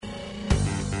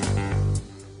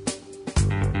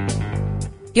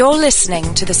You're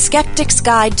listening to the Skeptics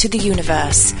Guide to the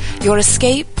Universe, your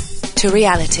escape to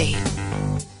reality.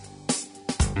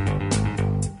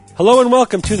 Hello and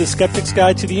welcome to the Skeptics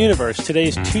Guide to the Universe. Today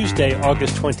is Tuesday,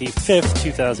 August 25th,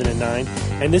 2009,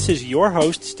 and this is your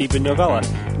host, Stephen Novella.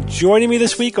 Joining me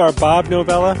this week are Bob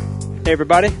Novella. Hey,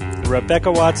 everybody.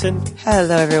 Rebecca Watson.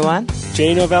 Hello, everyone.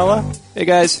 Jay Novella. Hey,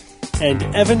 guys. And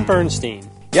Evan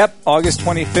Bernstein. Yep, August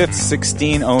 25th,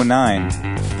 1609.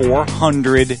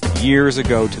 400 years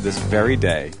ago to this very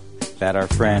day, that our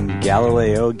friend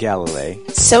Galileo Galilei...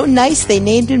 So nice they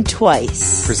named him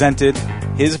twice. ...presented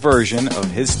his version of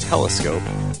his telescope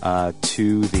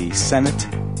to the Senate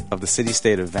of the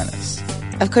city-state of Venice.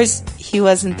 Of course, he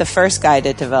wasn't the first guy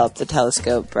to develop the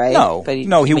telescope, right? No, but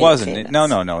he wasn't.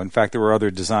 No. In fact, there were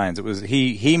other designs. It was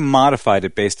he modified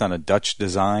it based on a Dutch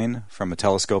design from a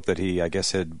telescope that he, I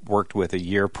guess, had worked with a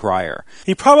year prior.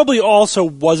 He probably also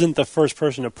wasn't the first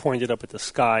person to point it up at the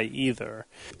sky either,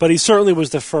 but he certainly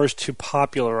was the first to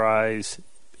popularize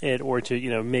it or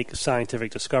to, make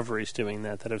scientific discoveries doing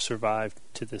that have survived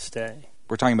to this day.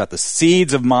 We're talking about the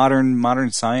seeds of modern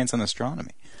science and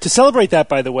astronomy. To celebrate that,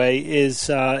 by the way, is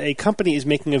a company is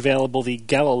making available the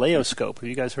Galileoscope. Have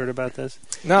you guys heard about this?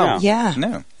 No. Yeah.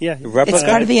 No. Yeah. It's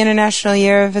part of the International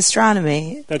Year of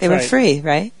Astronomy. That's they were free,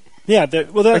 right? Yeah. They're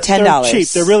 $10. They're cheap.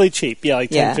 They're really cheap. Yeah, like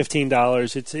 $10,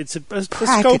 $15. It's a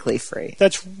practically scope free.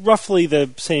 That's roughly the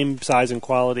same size and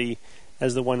quality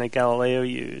as the one that Galileo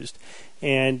used.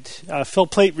 And Phil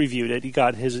Plait reviewed it.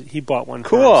 He bought one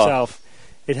for himself.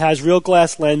 It has real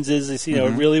glass lenses. It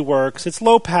really works. It's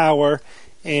low power.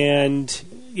 And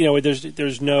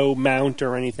there's no mount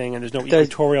or anything, and there's no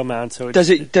equatorial mount. So does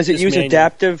it use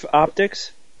adaptive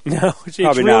optics? No, it's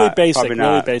Probably really not. basic. Probably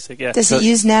really not. basic. Yeah. Does it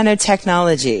use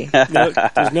nanotechnology? No,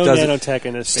 there's no nanotech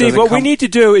in this. Steve, what we need to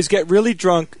do is get really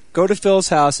drunk, go to Phil's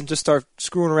house, and just start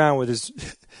screwing around with his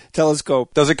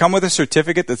telescope. Does it come with a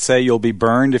certificate that say you'll be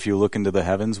burned if you look into the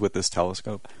heavens with this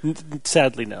telescope?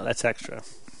 Sadly, no. That's extra.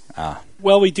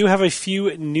 Well, we do have a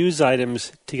few news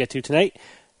items to get to tonight.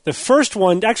 The first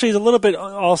one, actually, is a little bit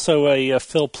also a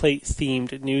Phil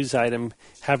Plait-themed news item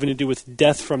having to do with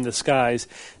death from the skies.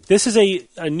 This is a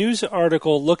news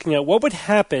article looking at what would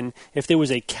happen if there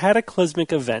was a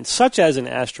cataclysmic event, such as an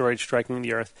asteroid striking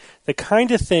the Earth, the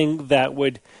kind of thing that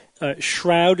would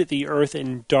shroud the Earth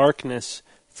in darkness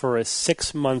for a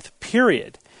 6-month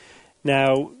period.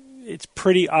 Now, it's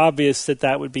pretty obvious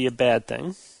that would be a bad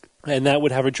thing. And that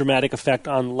would have a dramatic effect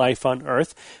on life on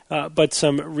Earth. But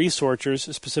some researchers,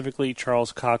 specifically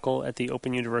Charles Cockle at the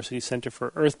Open University Center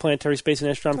for Earth, Planetary Space and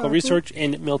Astronomical Research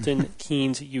in Milton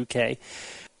Keynes, UK,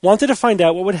 wanted to find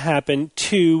out what would happen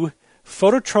to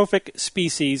phototrophic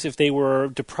species if they were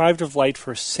deprived of light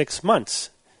for 6 months.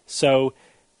 So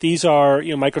these are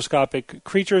microscopic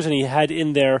creatures, and he had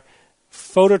in there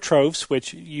phototrophs,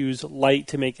 which use light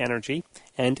to make energy,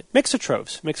 and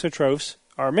mixotrophs. Mixotrophs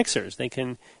are mixers. They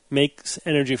can make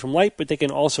energy from light, but they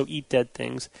can also eat dead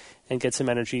things and get some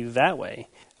energy that way.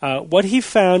 What he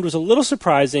found was a little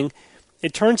surprising.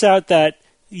 It turns out that,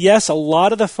 yes, a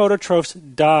lot of the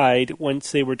phototrophs died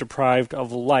once they were deprived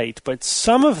of light, but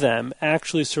some of them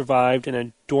actually survived in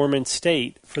a dormant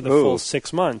state for the full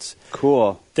 6 months.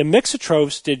 Cool. The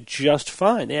mixotrophs did just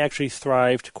fine. They actually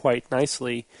thrived quite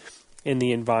nicely in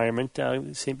the environment,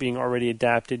 being already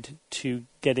adapted to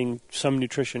getting some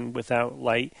nutrition without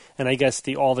light. And I guess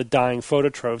all the dying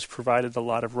phototrophs provided a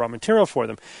lot of raw material for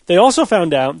them. They also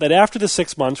found out that after the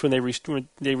 6 months, when they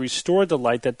restored the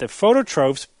light, that the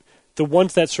phototrophs, the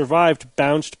ones that survived,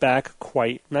 bounced back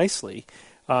quite nicely.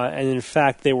 And in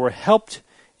fact, they were helped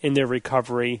in their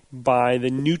recovery by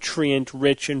the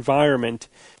nutrient-rich environment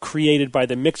created by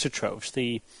the mixotrophs,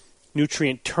 the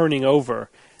nutrient turning over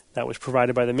that was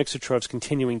provided by the mixotrophs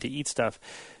continuing to eat stuff.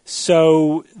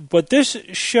 So what this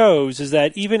shows is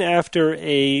that even after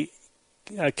a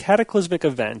cataclysmic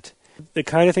event, the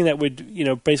kind of thing that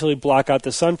would basically block out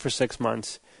the sun for 6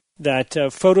 months, that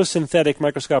photosynthetic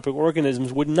microscopic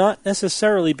organisms would not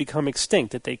necessarily become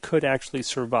extinct, that they could actually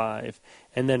survive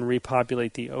and then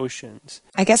repopulate the oceans.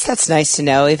 I guess that's nice to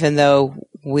know, even though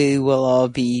we will all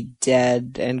be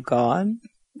dead and gone,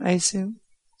 I assume.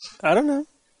 I don't know.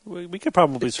 We could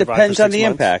probably survive. Depends for 6 on the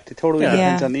months. impact. It totally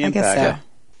depends on the impact. I guess so.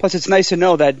 Plus, it's nice to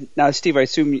know that now, Steve. I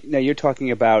assume now you're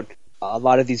talking about a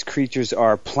lot of these creatures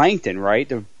are plankton, right?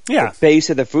 The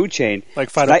base of the food chain,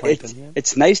 like phytoplankton.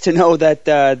 It's nice to know that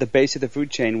the base of the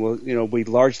food chain will, be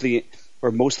largely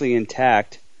or mostly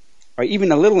intact, or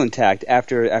even a little intact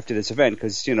after this event.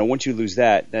 Because once you lose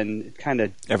that, then it kind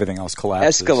of everything else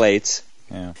collapses, escalates.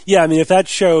 Yeah. I mean, if that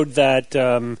showed that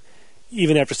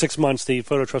even after 6 months the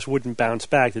phototrophs wouldn't bounce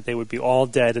back, that they would be all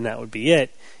dead and that would be it,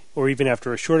 or even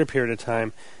after a shorter period of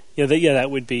time,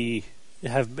 that would be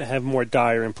have more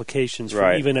dire implications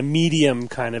for even a medium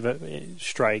kind of a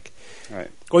strike.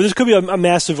 Right. Or this could be a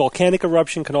massive volcanic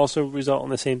eruption, can also result in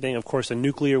the same thing. Of course, a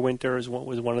nuclear winter was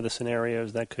one of the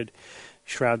scenarios that could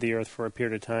shroud the Earth for a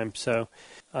period of time. So,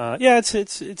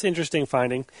 it's interesting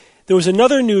finding. There was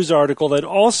another news article that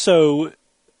also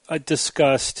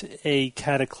discussed a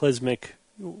cataclysmic,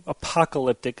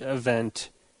 apocalyptic event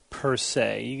per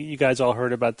se. You guys all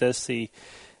heard about this, a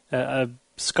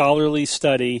scholarly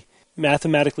study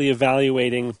mathematically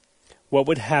evaluating what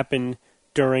would happen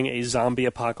during a zombie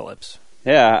apocalypse.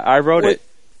 Yeah, I wrote it.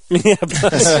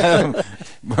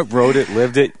 Wrote it,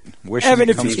 lived it, wished Evan,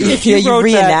 it comes true. you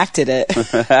reenacted it.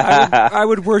 I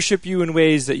would worship you in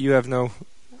ways that you have no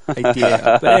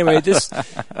idea. But anyway, this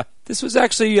was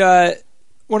actually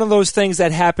one of those things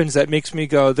that happens that makes me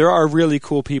go, there are really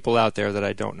cool people out there that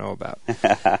I don't know about.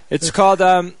 It's called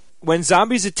When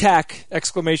Zombies Attack!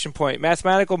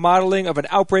 Mathematical modeling of an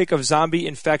outbreak of zombie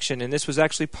infection. And this was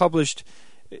actually published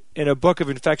in a book of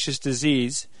infectious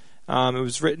disease. It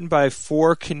was written by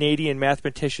 4 Canadian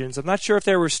mathematicians. I'm not sure if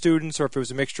they were students or if it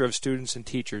was a mixture of students and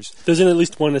teachers. There's at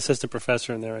least one assistant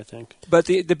professor in there, I think. But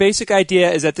the basic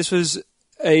idea is that this was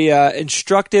a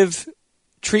instructive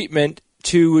treatment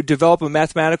to develop a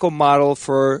mathematical model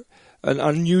for an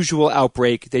unusual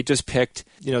outbreak. They just picked,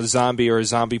 the zombie or a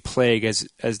zombie plague as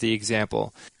the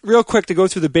example. Real quick, to go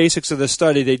through the basics of the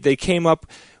study, they came up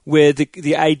with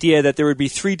the idea that there would be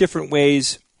 3 different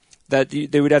ways that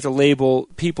they would have to label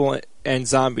people and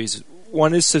zombies.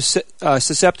 One is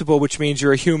susceptible, which means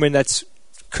you're a human that's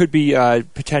could be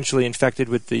potentially infected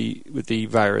with the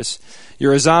virus.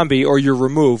 You're a zombie, or you're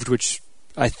removed, which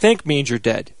I think means you're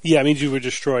dead. Yeah, it means you were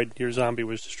destroyed. Your zombie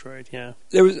was destroyed. Yeah.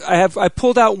 I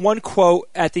pulled out one quote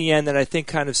at the end that I think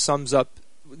kind of sums up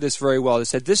this very well. It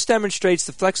said, "This demonstrates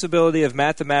the flexibility of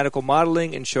mathematical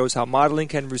modeling and shows how modeling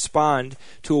can respond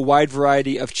to a wide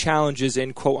variety of challenges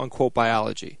in quote-unquote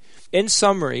biology. In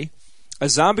summary, a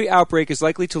zombie outbreak is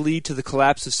likely to lead to the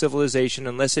collapse of civilization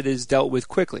unless it is dealt with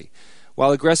quickly.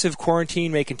 While aggressive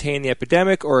quarantine may contain the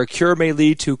epidemic, or a cure may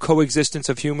lead to coexistence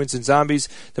of humans and zombies,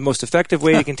 the most effective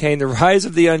way to contain the rise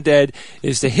of the undead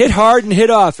is to hit hard and hit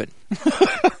often."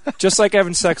 Just like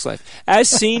Evan's sex life. As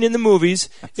seen in the movies,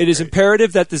 it is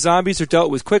imperative that the zombies are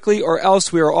dealt with quickly, or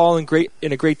else we are all in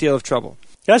a great deal of trouble.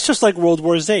 That's just like World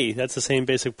War Z. That's the same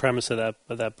basic premise of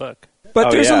that book.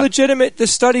 But there's a legitimate. The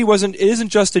study isn't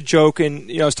just a joke.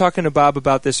 And I was talking to Bob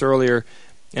about this earlier,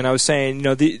 and I was saying,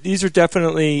 these are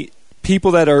definitely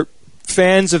people that are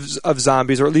fans of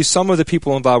zombies, or at least some of the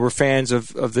people involved were fans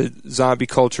of the zombie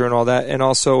culture and all that. And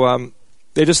also,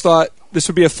 they just thought this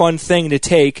would be a fun thing to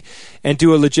take and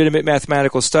do a legitimate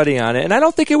mathematical study on it. And I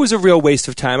don't think it was a real waste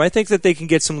of time. I think that they can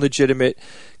get some legitimate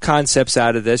concepts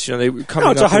out of this. It's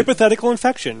a hypothetical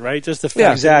infection, right? Just the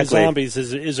fact that zombies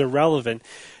is irrelevant.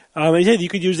 You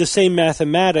could use the same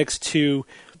mathematics to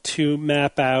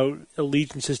map out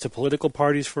allegiances to political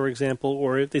parties, for example,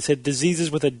 or if they said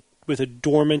diseases with a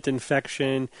dormant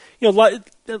infection.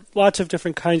 Lots of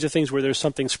different kinds of things where there's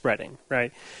something spreading,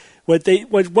 right?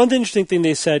 One interesting thing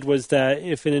they said was that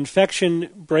if an infection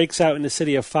breaks out in a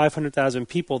city of 500,000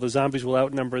 people, the zombies will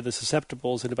outnumber the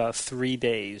susceptibles in about 3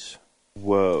 days.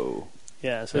 Whoa.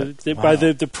 Yeah, so by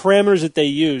the parameters that they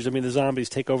use, the zombies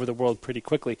take over the world pretty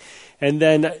quickly. And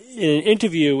then in an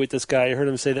interview with this guy, I heard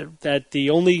him say that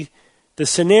the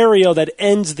scenario that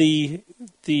ends the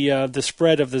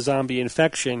spread of the zombie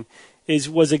infection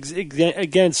was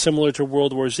again similar to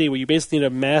World War Z, where you basically need a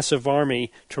massive army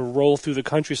to roll through the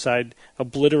countryside,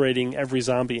 obliterating every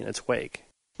zombie in its wake.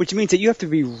 Which means that you have to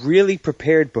be really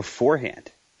prepared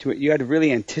beforehand. You had to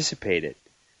really anticipate it,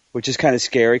 which is kind of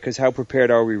scary, because how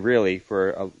prepared are we really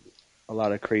for a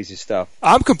lot of crazy stuff?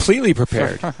 I'm completely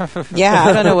prepared. Yeah,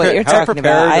 I don't know what you're talking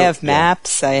about. I have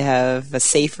maps. I have a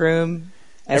safe room.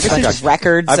 I have a bunch of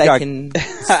records. I've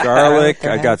got garlic.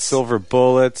 I've got silver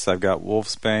bullets. I've got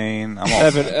wolfsbane. I'm all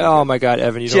Evan, oh my God,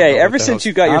 Evan! You don't Jay, know ever since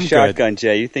you got your shotgun, good.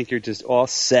 Jay, you think you're just all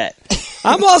set.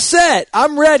 I'm all set.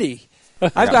 I'm ready.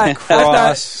 I've got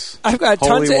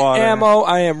tons of ammo.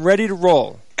 I am ready to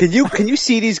roll. Can you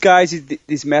see these guys,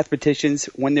 these mathematicians,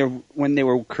 when they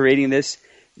were creating this?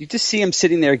 You just see them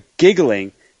sitting there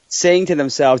giggling, saying to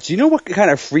themselves, "Do you know what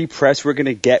kind of free press we're going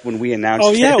to get when we announce this?"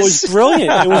 Oh yeah, it was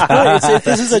brilliant. It was brilliant.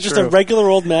 This is just a regular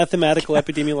old mathematical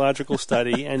epidemiological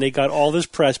study, and they got all this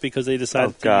press because they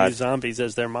decided to use zombies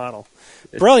as their model.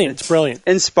 Brilliant! It's brilliant.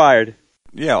 Inspired.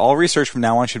 Yeah, all research from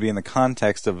now on should be in the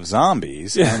context of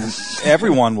zombies, and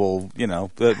everyone will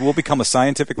become a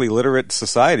scientifically literate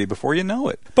society before you know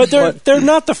it. But they're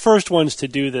not the first ones to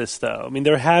do this, though.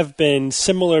 There have been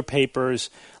similar papers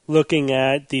looking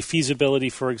at the feasibility,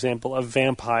 for example, of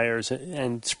vampires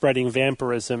and spreading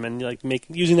vampirism, and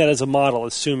using that as a model,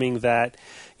 assuming that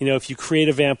if you create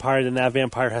a vampire, then that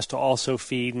vampire has to also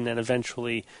feed, and then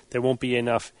eventually there won't be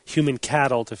enough human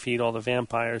cattle to feed all the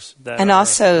vampires. And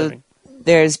also, living.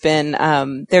 there have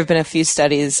been a few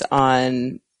studies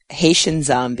on Haitian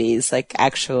zombies, like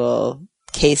actual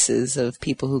cases of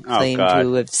people who claim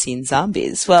to have seen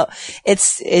zombies. Well,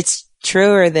 it's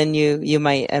truer than you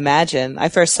might imagine. I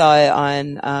first saw it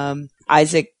on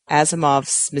Isaac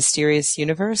Asimov's Mysterious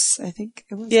Universe, I think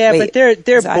it was. Yeah, but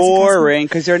they're boring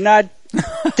because they're not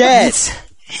dead.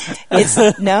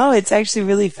 It's actually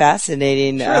really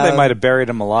fascinating. Sure, they might have buried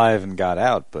him alive and got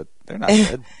out, but they're not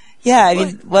dead. Yeah, I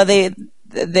mean, well,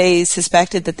 they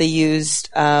suspected that they used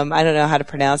I don't know how to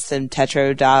pronounce them,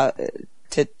 tetrodotoxin.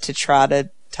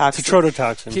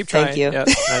 Tetrodotoxin. Keep trying. Thank you. Yep,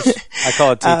 nice. I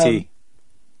call it TT.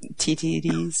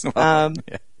 TTDs.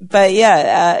 Yeah. But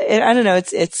yeah, I don't know.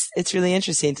 It's really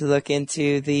interesting to look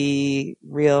into the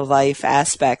real life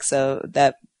aspects of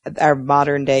that our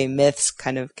modern day myths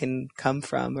kind of can come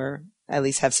from, or at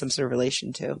least have some sort of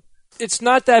relation to. It's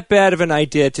not that bad of an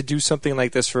idea to do something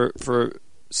like this for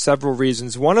several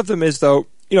reasons. One of them is, though,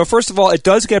 first of all, it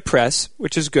does get press,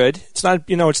 which is good. It's not,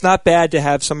 it's not bad to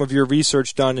have some of your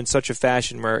research done in such a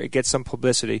fashion where it gets some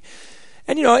publicity.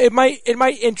 And, it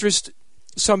might interest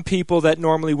some people that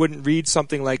normally wouldn't read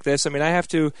something like this. I mean, I have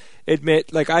to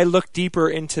admit, I looked deeper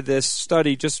into this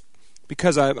study just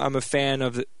because I'm a fan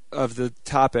of the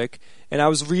topic, and I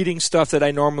was reading stuff that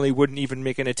I normally wouldn't even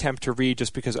make an attempt to read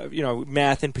just because,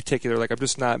 math in particular. I'm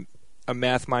just not a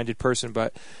math-minded person,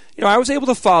 but, I was able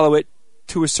to follow it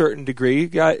to a certain degree.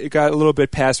 It got a little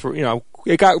bit past where,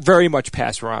 it got very much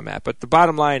past where I'm at. But the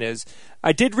bottom line is,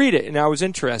 I did read it, and I was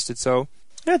interested, so...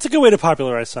 Yeah, it's a good way to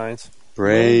popularize science.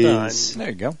 Brains. There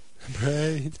you go.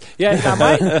 Brains.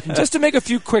 Yeah, just to make a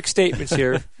few quick statements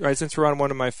here, right, since we're on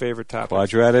one of my favorite topics.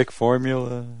 Quadratic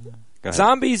formula.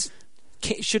 Zombies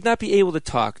should not be able to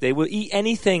talk. They will eat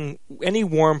anything, any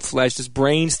warm flesh. This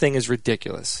brains thing is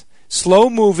ridiculous.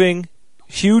 Slow-moving,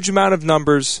 huge amount of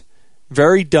numbers,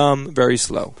 very dumb, very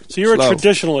slow. So you're a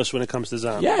traditionalist when it comes to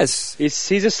zombies. Yes.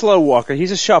 He's a slow walker.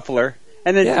 He's a shuffler.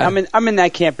 And then I'm in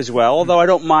that camp as well, although I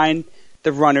don't mind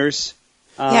the runners.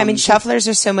 I mean, shufflers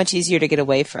are so much easier to get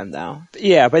away from, though.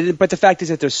 Yeah, but the fact is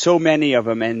that there's so many of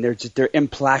them, and they're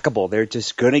implacable. They're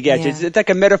just going to get you. It's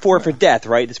like a metaphor for death,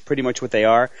 right? It's pretty much what they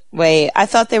are. Wait, I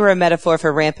thought they were a metaphor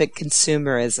for rampant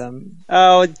consumerism.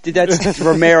 Oh, that's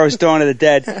Romero's Dawn of the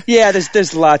Dead. Yeah,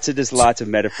 there's lots of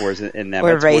metaphors in them.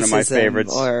 Or that's racism, one of my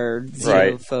favorites. Or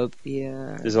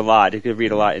xenophobia. There's a lot. You could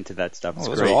read a lot into that stuff. It's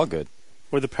those great. are all good.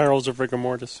 Or the perils of rigor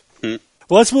mortis.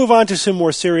 Well, let's move on to some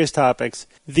more serious topics.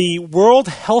 The World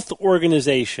Health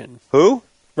Organization. Who?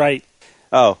 Right.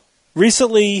 Oh.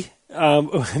 Recently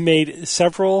made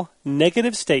several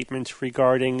negative statements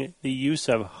regarding the use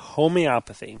of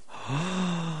homeopathy.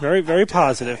 Very, very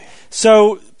positive.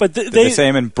 So, but Did they say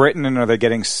them in Britain, and are they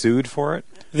getting sued for it?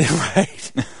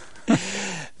 Right.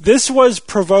 This was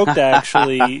provoked,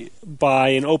 actually, by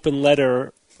an open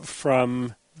letter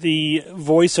from the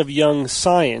Voice of Young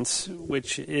Science,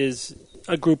 which is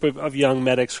a group of young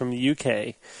medics from the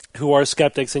UK who are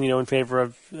skeptics and, in favor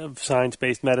of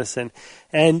science-based medicine.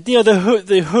 And,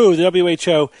 the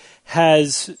WHO,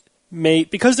 has made,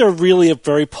 because they're really a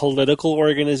very political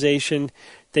organization,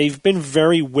 they've been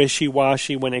very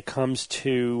wishy-washy when it comes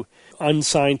to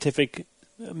unscientific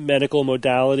medical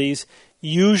modalities.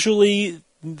 Usually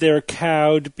they're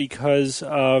cowed because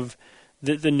of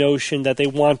the notion that they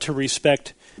want to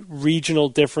respect regional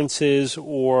differences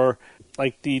or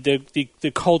like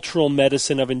the cultural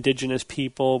medicine of indigenous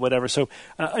people, whatever. So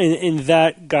in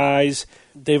that guise,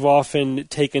 they've often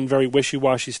taken very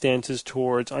wishy-washy stances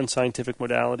towards unscientific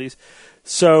modalities.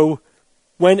 So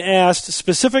when asked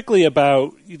specifically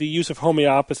about the use of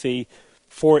homeopathy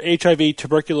for HIV,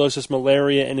 tuberculosis,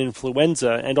 malaria, and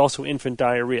influenza, and also infant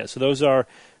diarrhea. So those are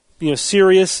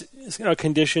serious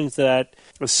conditions that,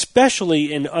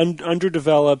 especially in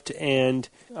underdeveloped and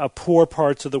poor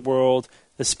parts of the world,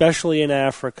 especially in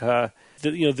Africa,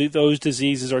 those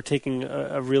diseases are taking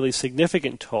a really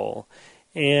significant toll.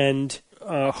 And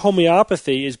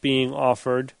homeopathy is being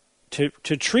offered to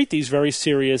treat these very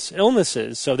serious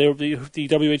illnesses. So the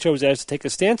WHO was asked to take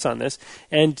a stance on this.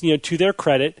 And to their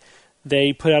credit,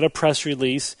 they put out a press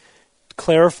release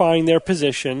clarifying their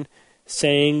position,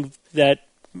 saying that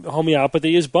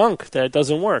homeopathy is bunk, that it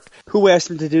doesn't work. Who asked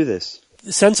them to do this?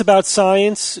 Sense About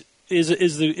Science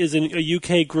is a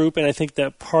UK group, and I think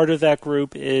that part of that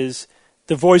group is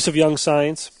the Voice of Young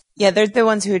Science. Yeah, they're the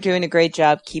ones who are doing a great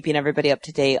job keeping everybody up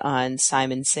to date on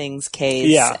Simon Singh's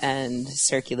case and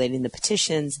circulating the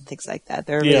petitions and things like that.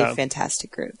 They're a really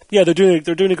fantastic group. Yeah, they're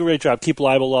doing a great job. Keep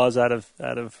libel laws out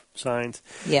of science.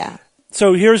 Yeah.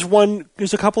 So here's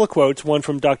a couple of quotes. One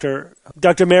from Dr.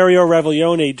 Mario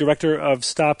Raviglione, director of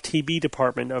Stop TB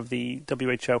Department of the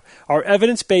WHO. Our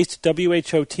evidence-based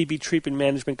WHO TB treatment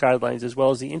management guidelines, as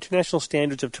well as the international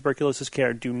standards of tuberculosis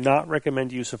care, do not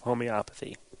recommend use of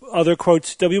homeopathy. Other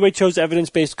quotes, WHO's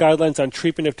evidence-based guidelines on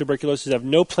treatment of tuberculosis have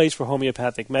no place for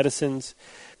homeopathic medicines.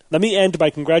 Let me end by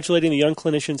congratulating the young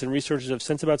clinicians and researchers of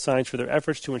Sense About Science for their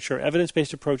efforts to ensure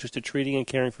evidence-based approaches to treating and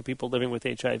caring for people living with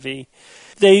HIV.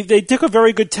 They took a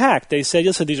very good tack. They said,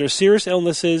 listen, these are serious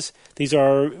illnesses. These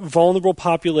are vulnerable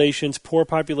populations, poor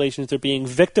populations. They're being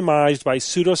victimized by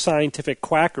pseudoscientific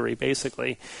quackery,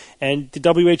 basically. And the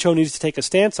WHO needs to take a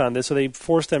stance on this, so they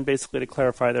forced them basically to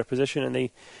clarify their position,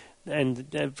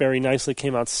 and very nicely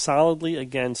came out solidly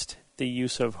against the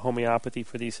use of homeopathy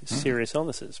for these serious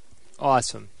illnesses.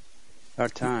 Awesome.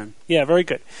 About time. Yeah, very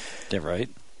good. Yeah, right.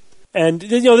 And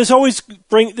this always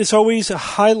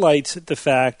highlights the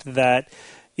fact that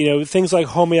things like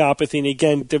homeopathy, and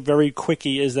again, the very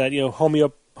quickie is that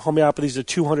homeopathy is a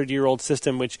 200-year-old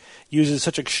system which uses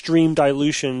such extreme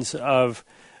dilutions of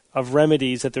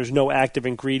remedies that there's no active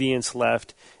ingredients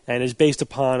left, and is based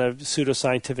upon a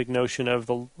pseudoscientific notion of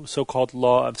the so-called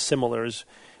law of similars,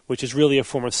 which is really a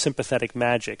form of sympathetic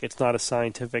magic. It's not a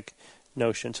scientific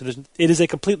notion. So it is a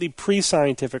completely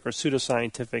pre-scientific or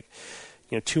pseudoscientific,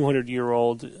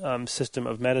 200-year-old system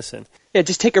of medicine. Yeah,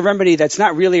 just take a remedy that's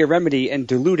not really a remedy and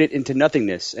dilute it into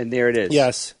nothingness, and there it is.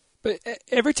 Yes. But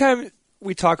every time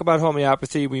we talk about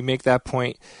homeopathy, we make that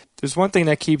point. There's one thing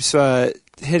that keeps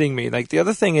hitting me. Like, the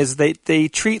other thing is they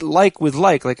treat like with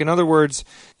like. Like, in other words,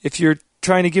 if you're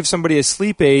trying to give somebody a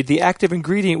sleep aid, the active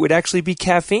ingredient would actually be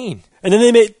caffeine. And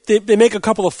then they make a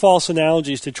couple of false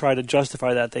analogies to try to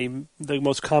justify that. The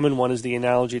most common one is the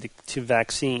analogy to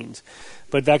vaccines.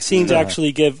 But vaccines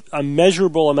actually give a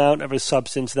measurable amount of a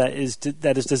substance that is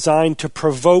designed to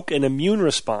provoke an immune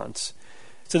response.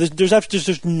 So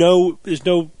there's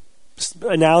no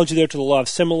analogy there to the law of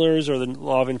similars or the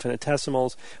law of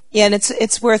infinitesimals. Yeah, and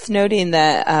it's worth noting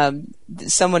that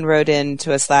someone wrote in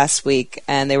to us last week,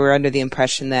 and they were under the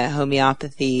impression that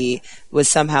homeopathy was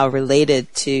somehow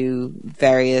related to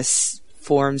various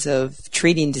forms of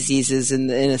treating diseases in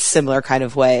a similar kind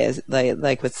of way, as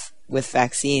like with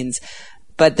vaccines.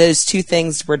 But those two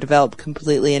things were developed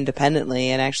completely independently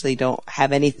and actually don't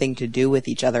have anything to do with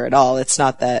each other at all. It's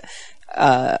not that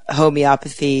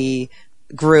homeopathy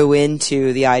grew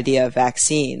into the idea of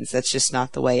vaccines. That's just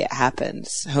not the way it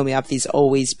happens. Homeopathy's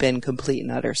always been complete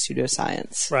and utter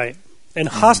pseudoscience. Right. And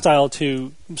hostile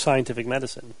to scientific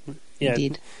medicine. Yeah,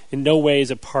 Indeed. In no way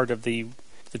is it part of the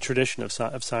tradition of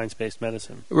science-based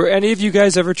medicine. Were any of you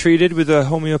guys ever treated with a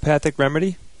homeopathic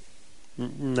remedy?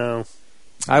 No.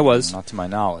 I was. Not to my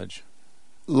knowledge.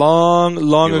 Long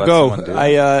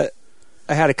ago.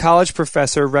 I had a college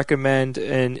professor recommend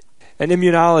an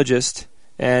immunologist,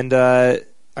 and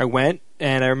I went,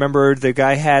 and I remember the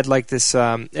guy had like this,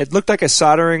 it looked like a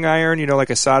soldering iron, like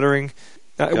a soldering,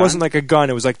 it wasn't like a gun,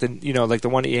 it was like the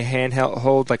one that you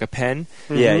hold like a pen.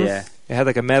 Mm-hmm. Yeah. It had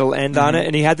like a metal end on it,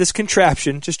 and he had this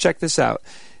contraption, just check this out.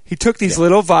 He took these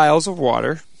little vials of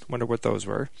water, wonder what those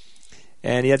were,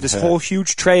 and he had this whole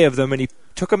huge tray of them, and he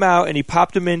took them out, and he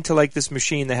popped them into like this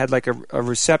machine that had like a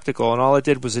receptacle, and all it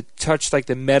did was it touched like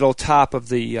the metal top of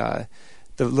the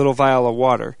little vial of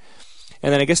water.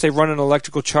 And then I guess they run an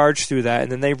electrical charge through that,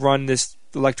 and then they run this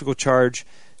electrical charge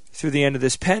through the end of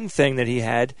this pen thing that he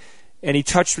had, and he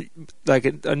touched like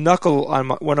a knuckle on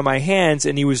one of my hands,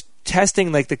 and he was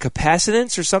testing like the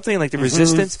capacitance or something, like the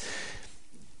resistance.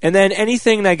 And then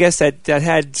anything, I guess, that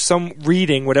had some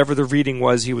reading, whatever the reading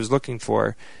was he was looking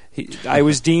for, I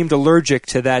was deemed allergic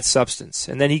to that substance.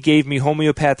 And then he gave me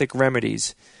homeopathic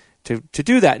remedies to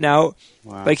do that. Now,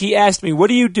 like he asked me, what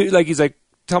do you do? Like he's like,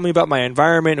 tell me about my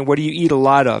environment and what do you eat a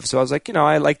lot of? So I was like,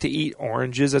 I like to eat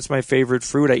oranges. That's my favorite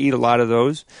fruit. I eat a lot of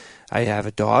those. I have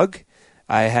a dog.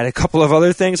 I had a couple of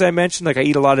other things I mentioned. Like I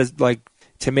eat a lot of like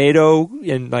tomato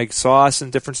and like sauce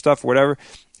and different stuff, whatever.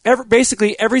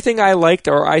 Basically everything I liked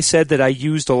or I said that I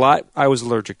used a lot, I was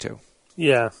allergic to.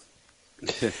 Yeah.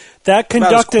 That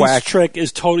conductance trick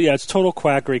is it's total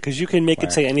quackery because you can make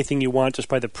it say anything you want just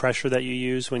by the pressure that you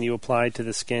use when you apply to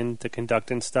the skin, the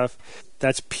conductance stuff.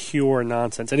 That's pure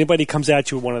nonsense. Anybody comes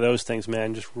at you with one of those things,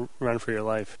 man, just run for your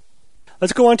life.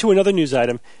 Let's go on to another news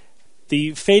item.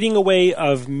 The fading away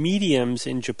of mediums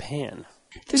in Japan.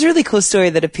 There's a really cool story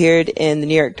that appeared in the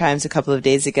New York Times a couple of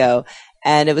days ago,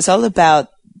 and it was all about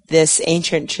this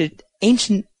ancient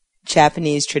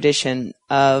Japanese tradition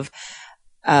of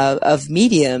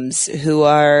mediums who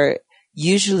are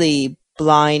usually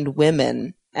blind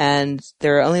women, and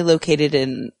they're only located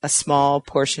in a small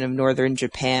portion of northern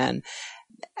Japan.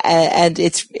 And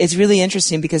it's really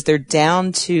interesting because they're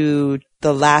down to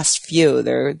the last few.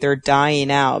 They're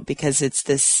dying out because it's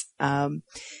this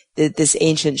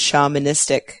ancient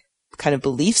shamanistic kind of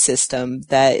belief system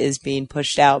that is being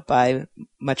pushed out by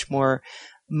much more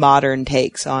modern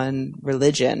takes on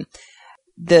religion.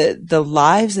 The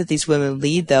lives that these women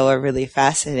lead, though, are really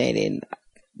fascinating.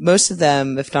 Most of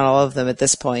them, if not all of them at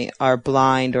this point, are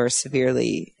blind or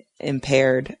severely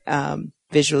impaired,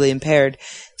 visually impaired.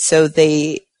 So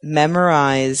they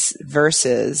memorize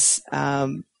verses,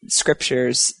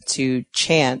 scriptures to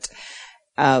chant,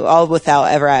 all without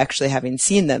ever actually having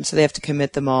seen them. So they have to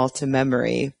commit them all to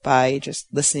memory by just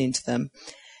listening to them.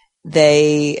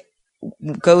 They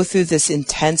go through this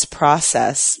intense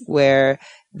process where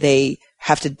they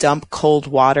have to dump cold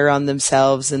water on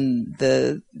themselves in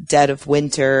the dead of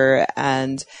winter,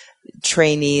 and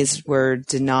trainees were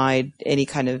denied any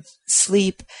kind of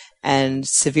sleep and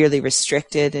severely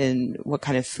restricted in what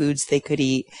kind of foods they could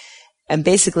eat. And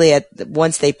basically,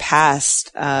 once they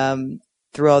passed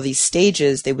through all these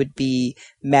stages, they would be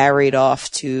married off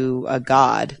to a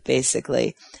god,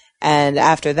 basically. And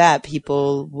after that,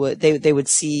 people would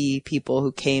see people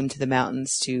who came to the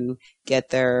mountains to get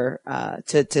their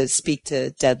to speak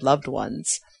to dead loved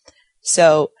ones.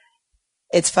 So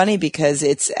it's funny because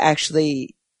it's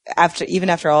actually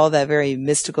after all that very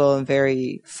mystical and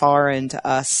very foreign to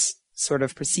us sort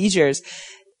of procedures,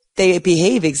 they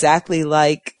behave exactly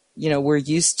like, we're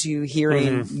used to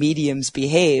hearing mediums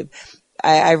behave.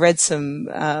 I read some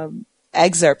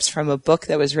excerpts from a book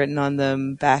that was written on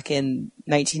them back in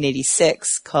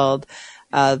 1986 called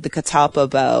The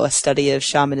Katapo, a study of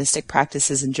shamanistic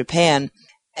practices in Japan,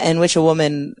 in which a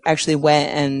woman actually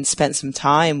went and spent some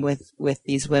time with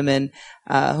these women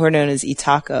who are known as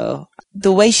Itako.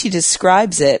 The way she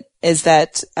describes it is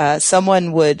that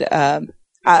someone would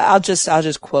I'll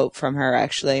just quote from her,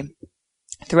 actually.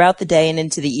 Throughout the day and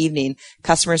into the evening,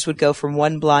 customers would go from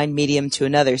one blind medium to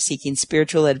another seeking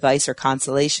spiritual advice or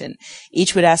consolation.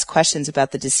 Each would ask questions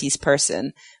about the deceased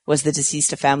person. Was the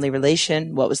deceased a family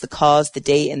relation? What was the cause, the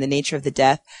date, and the nature of the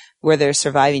death? Were there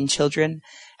surviving children?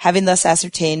 Having thus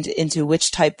ascertained into which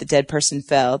type the dead person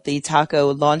fell, the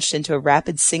Itako launched into a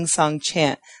rapid sing-song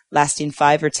chant lasting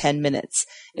 5 or 10 minutes.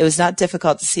 It was not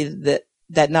difficult to see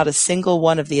that not a single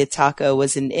one of the Itako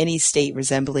was in any state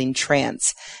resembling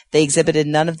trance. They exhibited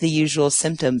none of the usual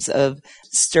symptoms of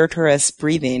stertorous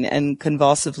breathing and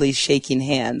convulsively shaking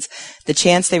hands. The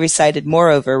chants they recited,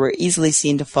 moreover, were easily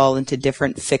seen to fall into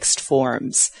different fixed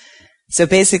forms. So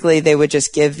basically, they would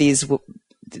just give these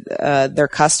their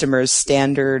customers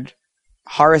standard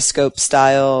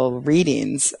horoscope-style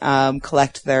readings,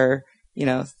 collect their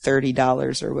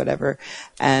 $30 or whatever,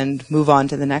 and move on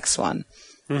to the next one.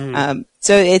 Mm-hmm.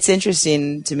 So it's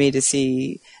interesting to me to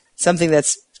see something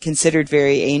that's considered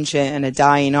very ancient and a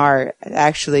dying art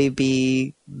actually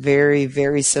be very,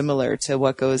 very similar to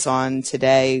what goes on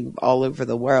today all over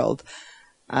the world.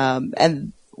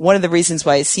 And one of the reasons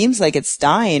why it seems like it's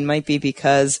dying might be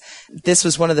because this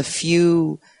was one of the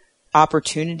few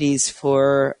opportunities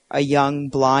for a young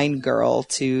blind girl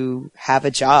to have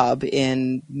a job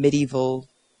in medieval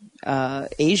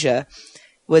Asia.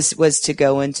 Was to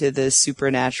go into the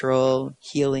supernatural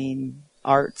healing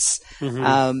arts.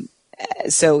 Mm-hmm.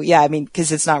 So yeah, I mean,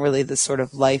 because it's not really the sort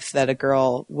of life that a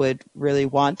girl would really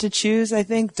want to choose, I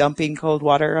think, dumping cold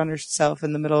water on herself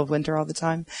in the middle of winter all the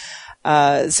time.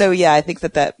 So yeah, I think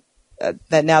that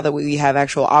now that we have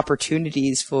actual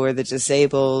opportunities for the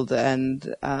disabled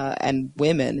and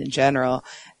women in general,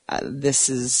 this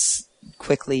is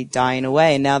quickly dying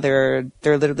away. And now they're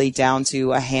literally down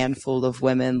to a handful of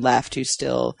women left who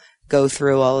still go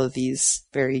through all of these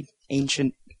very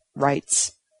ancient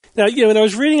rites. Now, when I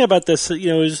was reading about this,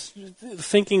 I was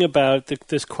thinking about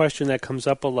this question that comes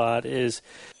up a lot is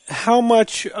how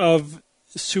much of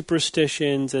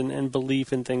superstitions and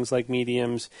belief in things like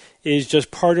mediums is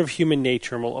just part of human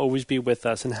nature and will always be with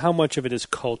us, and how much of it is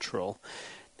cultural.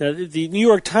 Now, the New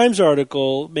York Times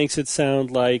article makes it sound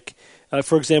like,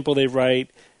 for example, they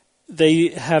write, they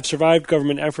have survived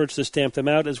government efforts to stamp them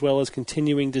out, as well as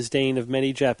continuing disdain of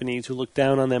many Japanese who look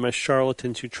down on them as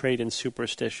charlatans who trade in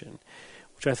superstition,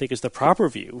 which I think is the proper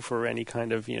view for any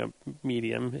kind of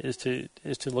medium, is to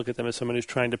look at them as someone who's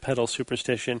trying to peddle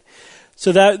superstition.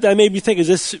 So that made me think: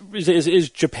 is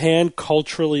Japan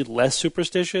culturally less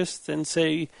superstitious than,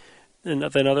 say, than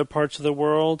other parts of the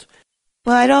world?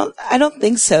 Well, I don't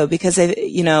think so, because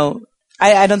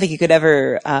I don't think you could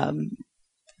ever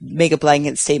make a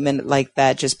blanket statement like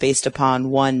that just based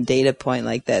upon one data point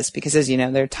like this, because as you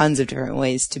know, there are tons of different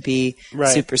ways to be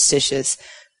superstitious.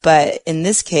 But in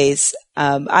this case,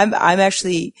 I'm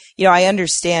actually, I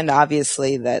understand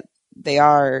obviously that they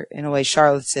are in a way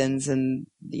charlatans, and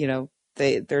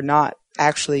they're not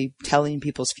actually telling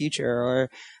people's future or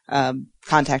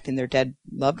contacting their dead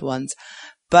loved ones.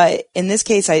 But in this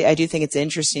case, I do think it's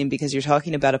interesting because you're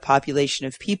talking about a population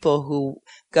of people who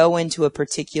go into a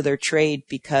particular trade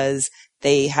because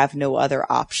they have no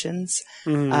other options.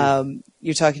 Mm-hmm.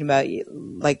 You're talking about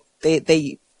like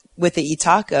they with the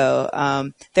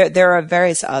Itako, there are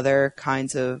various other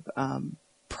kinds of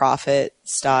prophet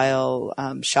style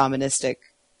shamanistic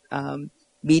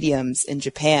mediums in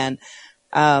Japan,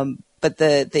 but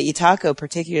the Itako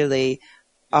particularly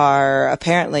are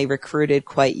apparently recruited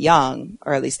quite young,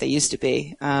 or at least they used to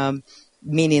be,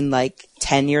 meaning like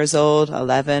 10 years old,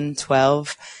 11,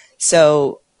 12.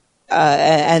 So,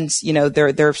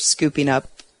 they're scooping up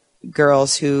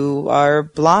girls who are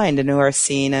blind and who are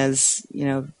seen as,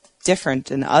 different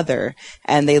and other,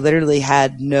 and they literally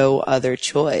had no other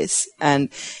choice. And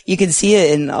you can see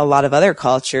it in a lot of other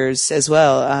cultures as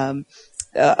well.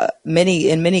 In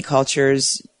many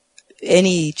cultures,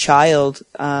 any child,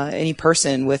 any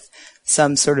person with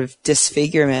some sort of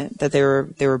disfigurement that they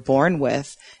were born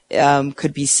with,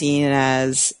 could be seen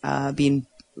as being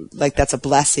like that's a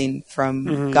blessing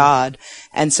from God,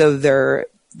 and so they're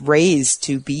raised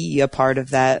to be a part of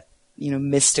that,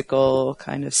 mystical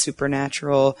kind of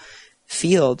supernatural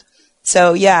field.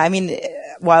 So yeah, I mean,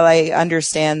 while I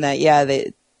understand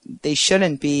that, they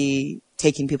shouldn't be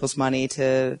taking people's money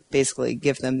to basically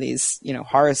give them these,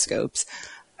 horoscopes,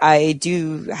 I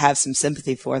do have some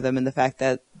sympathy for them in the fact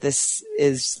that this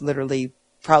is literally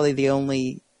probably the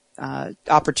only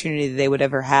opportunity they would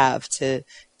ever have to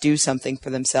do something for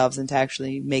themselves and to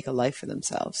actually make a life for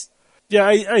themselves. Yeah,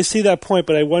 I see that point,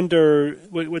 but I wonder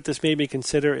what this made me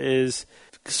consider is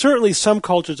certainly some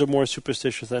cultures are more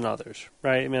superstitious than others,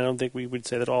 right? I mean, I don't think we would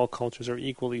say that all cultures are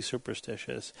equally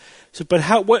superstitious. So, but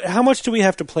how much do we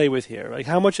have to play with here? Like,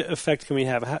 how much effect can we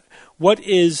have? What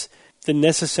is the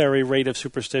necessary rate of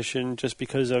superstition just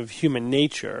because of human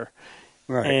nature?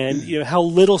 Right. And how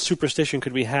little superstition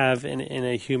could we have in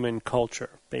a human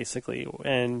culture, basically?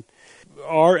 And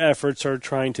our efforts are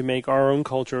trying to make our own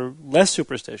culture less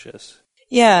superstitious.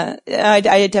 Yeah, I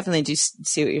definitely do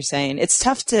see what you're saying. It's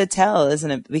tough to tell,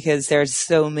 isn't it? Because there's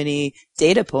so many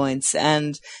data points,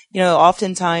 and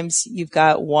oftentimes you've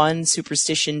got one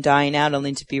superstition dying out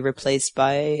only to be replaced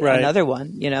by another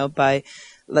one. By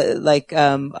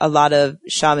a lot of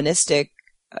shamanistic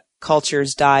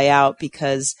cultures die out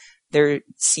because they're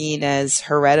seen as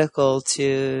heretical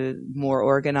to more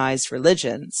organized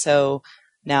religion. So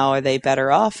now are they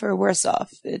better off or worse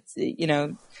off? It's,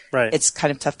 it's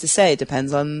kind of tough to say. It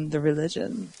depends on the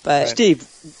religion. But Steve,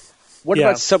 what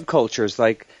about subcultures?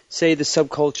 Like, say the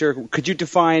subculture, could you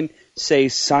define, say,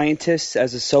 scientists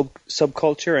as a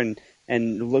subculture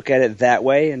and look at it that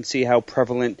way and see how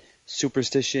prevalent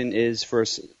superstition is for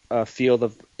a field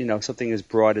of, something as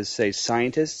broad as, say,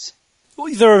 scientists?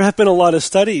 Well, there have been a lot of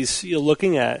studies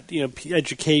looking at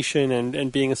education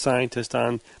and being a scientist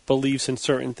on beliefs in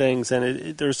certain things,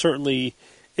 and there certainly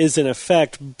is an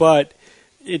effect, but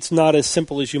it's not as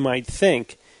simple as you might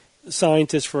think.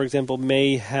 Scientists, for example,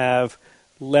 may have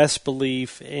less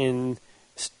belief in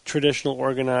traditional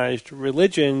organized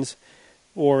religions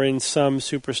or in some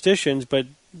superstitions, but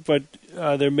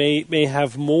there may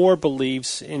have more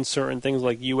beliefs in certain things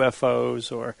like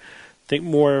UFOs or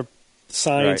more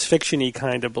science fiction-y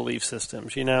kind of belief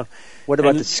systems, What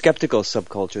about the skeptical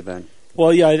subculture then?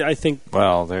 Well, yeah, I think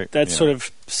that's sort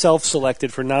of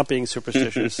self-selected for not being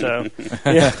superstitious. So,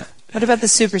 yeah. What about the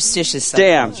superstitious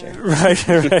subculture?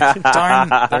 Right.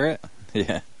 Darn. They're it.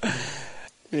 Yeah.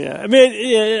 Yeah. I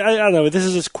mean, I don't know. This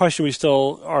is a question we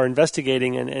still are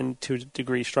investigating and to a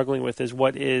degree struggling with is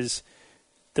what is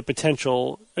the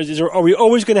potential? Are we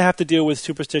always going to have to deal with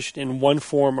superstition in one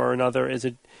form or another? Is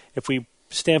it, if we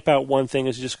stamp out one thing,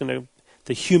 is just going to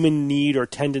the human need or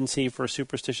tendency for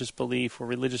superstitious belief or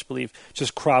religious belief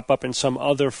just crop up in some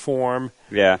other form?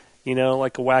 Yeah.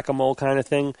 Like a whack-a-mole kind of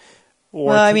thing?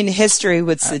 Or history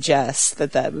would suggest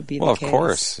that would be the case. Well, of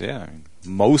course, yeah.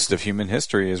 Most of human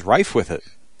history is rife with it.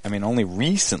 I mean, only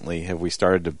recently have we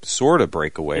started to sort of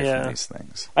break away from these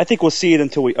things. I think we'll see it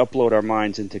until we upload our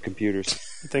minds into computers.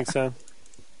 I think so.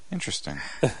 Interesting.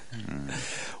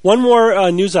 One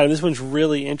more news item. This one's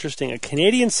really interesting. A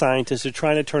Canadian scientist is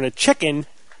trying to turn a chicken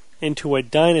into a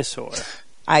dinosaur.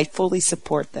 I fully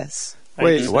support this.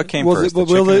 Wait, what came first?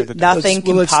 Nothing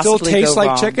can possibly still taste go like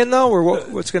wrong. Chicken, though, or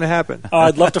what's going to happen?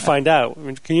 I'd love to find out. I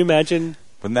mean, can you imagine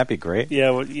Wouldn't that be great?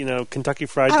 Yeah, well, Kentucky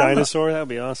Fried Dinosaur, that would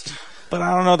be awesome. But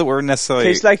I don't know that we're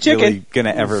necessarily really going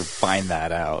to ever find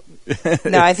that out.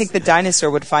 No, I think the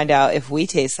dinosaur would find out if we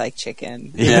taste like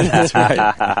chicken. Yeah, that's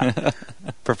right.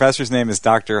 Professor's name is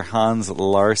Dr. Hans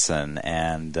Larson,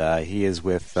 and he is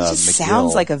with McGill.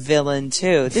 Sounds like a villain,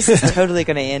 too. This is totally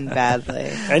going to end badly.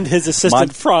 And his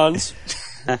assistant, Franz.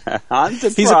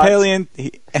 He's a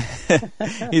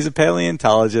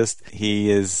paleontologist. He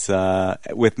is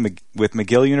with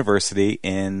McGill University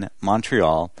in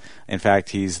Montreal. In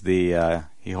fact, he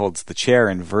holds the chair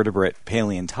in vertebrate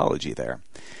paleontology there.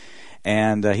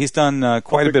 And he's done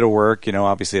quite a bit of work,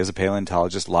 obviously as a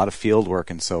paleontologist, a lot of field work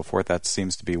and so forth. That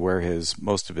seems to be where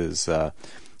most of his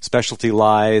specialty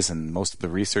lies and most of the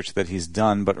research that he's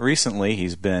done. But recently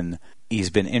he's been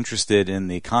interested in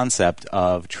the concept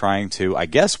of trying to, I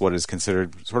guess, what is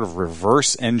considered sort of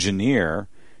reverse engineer,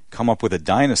 come up with a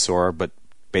dinosaur, but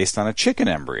based on a chicken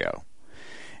embryo.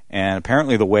 And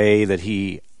apparently the way that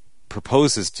he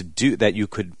proposes to do that, you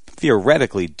could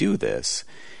theoretically do this,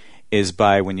 is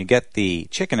by when you get the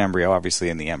chicken embryo, obviously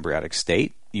in the embryonic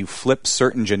state, you flip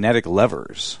certain genetic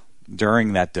levers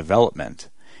during that development,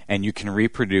 and you can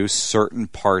reproduce certain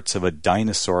parts of a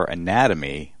dinosaur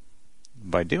anatomy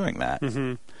by doing that.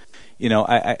 Mm-hmm.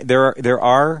 There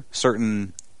are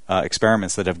certain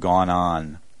experiments that have gone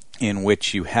on in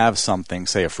which you have something,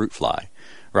 say a fruit fly,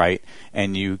 right?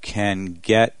 And you can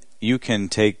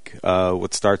take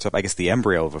what starts up, I guess, the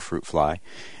embryo of a fruit fly,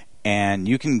 and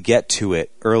you can get to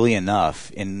it early enough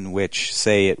in which,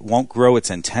 say, it won't grow its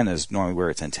antennas normally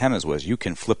where its antennas was. You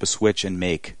can flip a switch and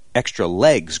make extra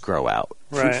legs grow out.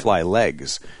 Right. Fruit fly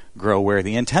legs grow where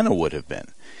the antenna would have been.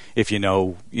 If you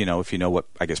know what,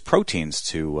 I guess, proteins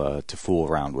to fool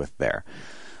around with there.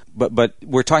 But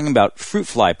we're talking about fruit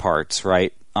fly parts,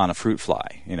 right, on a fruit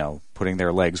fly, putting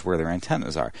their legs where their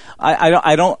antennas are.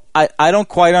 I don't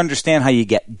quite understand how you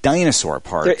get dinosaur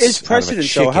parts. There is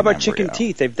precedent, though. How about embryo? chicken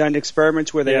teeth? They've done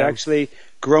experiments where they've actually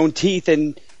grown teeth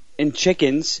in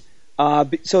chickens.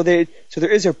 So there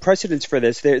is a precedence for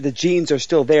this. The genes are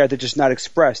still there; they're just not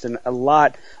expressed. And a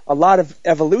lot of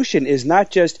evolution is not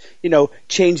just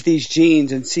change these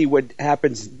genes and see what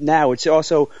happens now. It's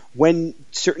also when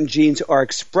certain genes are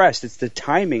expressed. It's the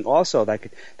timing also that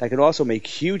could also make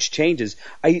huge changes.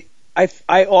 I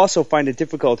also find it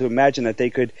difficult to imagine that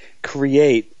they could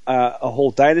create a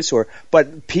whole dinosaur,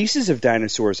 but pieces of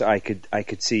dinosaurs I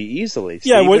could see easily.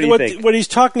 Steve, yeah, what he's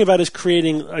talking about is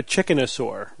creating a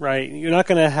chickenosaur, right? You're not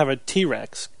going to have a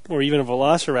T-Rex or even a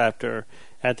Velociraptor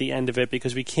at the end of it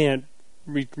because we can't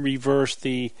reverse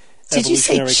the. Did you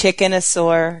say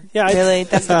chickenosaur? Yeah, really?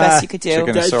 That's the best you could do?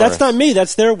 That's not me.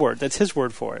 That's their word. That's his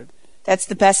word for it. That's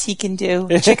the best he can do?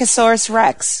 Chickosaurus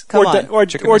rex. Come on. Or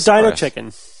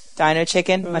Dinochicken.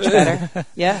 Dinochicken, much better.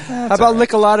 Yeah. How about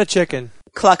Lick-a-Lot Chicken?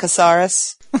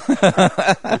 Cluckosaurus.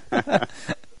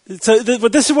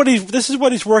 But this is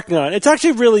what he's working on. It's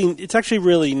actually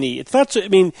really neat. It's not.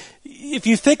 If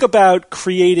you think about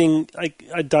creating like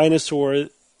a dinosaur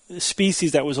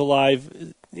species that was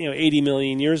alive, 80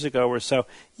 million years ago or so,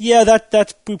 yeah,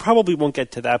 that's we probably won't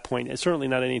get to that point. It's certainly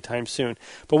not anytime soon.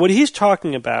 But what he's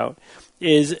talking about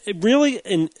is really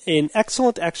an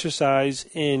excellent exercise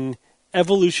in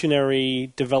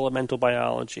evolutionary developmental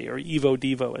biology, or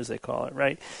evo-devo as they call it,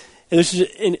 right? And this is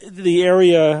in the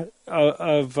area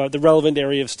of the relevant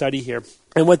area of study here.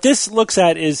 And what this looks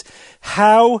at is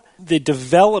how the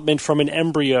development from an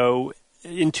embryo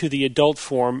into the adult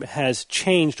form has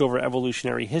changed over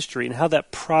evolutionary history and how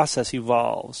that process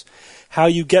evolves. How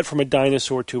you get from a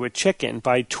dinosaur to a chicken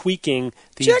by tweaking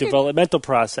the developmental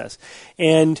process.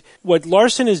 And what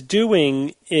Larson is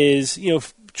doing is,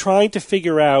 trying to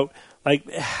figure out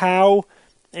like how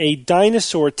a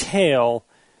dinosaur tail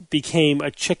became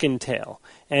a chicken tail.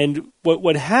 And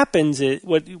what happens is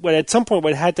what at some point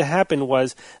what had to happen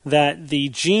was that the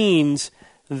genes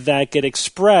that get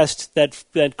expressed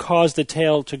that cause the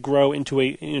tail to grow into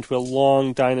a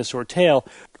long dinosaur tail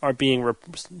are being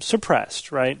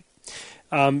suppressed, right?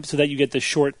 So that you get the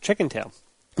short chicken tail.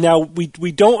 Now we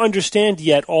don't understand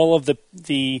yet all of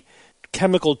the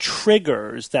chemical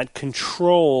triggers that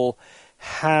control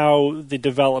how the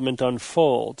development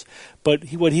unfolds.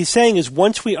 But what he's saying is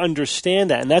once we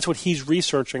understand that, and that's what he's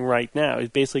researching right now, he's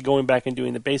basically going back and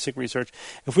doing the basic research.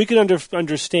 If we can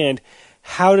understand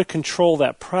how to control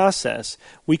that process,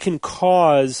 we can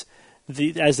cause,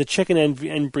 as the chicken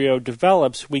embryo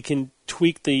develops, we can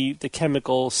tweak the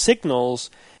chemical signals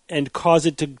and cause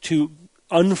it to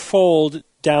unfold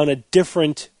down a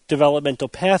different developmental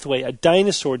pathway, a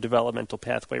dinosaur developmental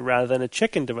pathway, rather than a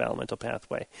chicken developmental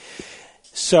pathway.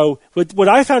 So what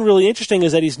I found really interesting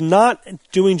is that he's not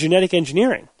doing genetic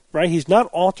engineering. right? He's not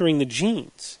altering the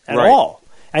genes at all.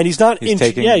 And he's not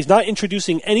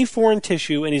introducing any foreign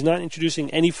tissue, and he's not introducing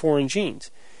any foreign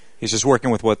genes. He's just working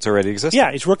with what's already existing.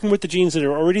 Yeah, he's working with the genes that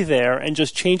are already there and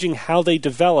just changing how they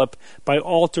develop by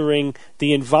altering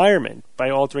the environment,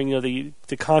 by altering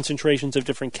the concentrations of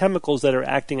different chemicals that are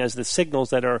acting as the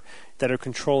signals that are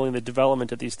controlling the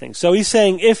development of these things. So he's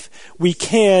saying if we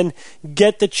can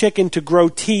get the chicken to grow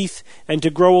teeth and to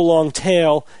grow a long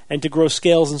tail and to grow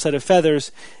scales instead of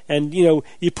feathers, and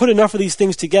you put enough of these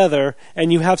things together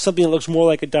and you have something that looks more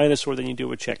like a dinosaur than you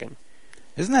do a chicken.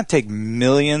 Doesn't that take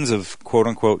millions of quote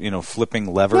unquote,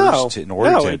 flipping levers in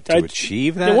order to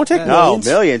achieve that? It won't take millions.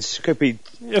 No, millions. Could be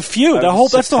a few.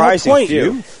 That's the whole point.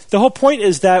 The whole point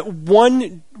is that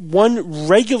one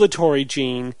regulatory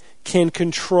gene can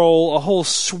control a whole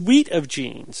suite of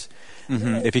genes.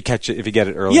 Mm-hmm. If you get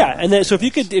it early. Yeah, and then so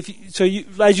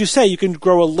as you say, you can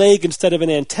grow a leg instead of an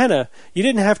antenna. You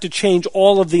didn't have to change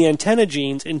all of the antenna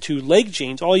genes into leg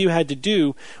genes. All you had to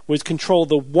do was control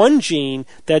the one gene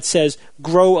that says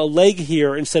grow a leg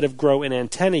here instead of grow an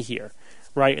antenna here,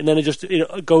 right? And then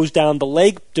it goes down the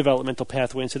leg developmental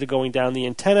pathway instead of going down the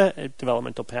antenna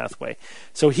developmental pathway.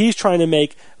 So he's trying to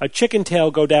make a chicken tail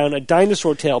go down a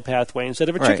dinosaur tail pathway instead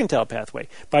of a chicken tail pathway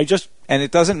And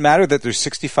it doesn't matter that there's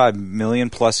 65 million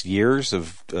plus years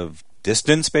of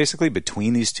distance basically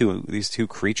between these two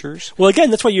creatures. Well, again,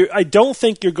 that's why I don't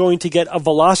think you're going to get a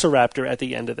velociraptor at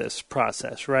the end of this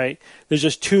process, right? There's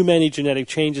just too many genetic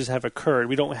changes have occurred.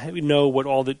 We don't know what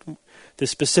all the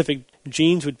specific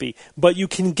genes would be, but you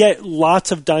can get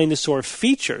lots of dinosaur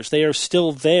features. They are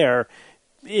still there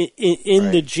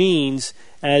in the genes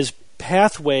as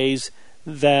pathways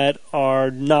that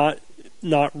are not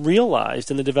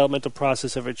realized in the developmental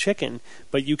process of a chicken,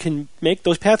 but you can make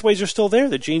those pathways are still there.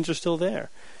 The genes are still there.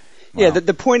 Wow. Yeah,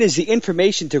 the point is the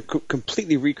information to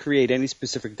completely recreate any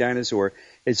specific dinosaur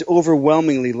is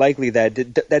overwhelmingly likely that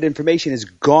that information is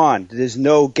gone. There's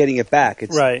no getting it back.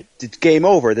 It's game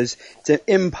over. It's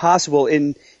impossible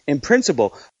in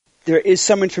principle. There is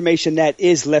some information that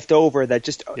is left over that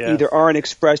just either aren't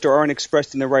expressed or aren't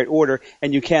expressed in the right order,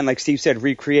 and you can, like Steve said,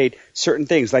 recreate certain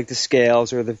things like the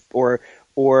scales or the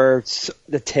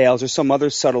tails or some other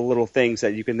subtle little things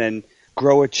that you can then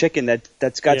grow a chicken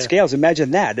that's got scales.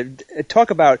 Imagine that. Talk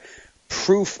about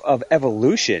proof of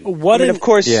evolution. Elegant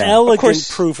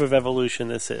proof of evolution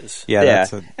this is.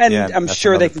 I'm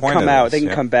sure they can come out. They can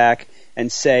come back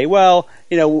and say, well,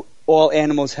 all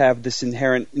animals have this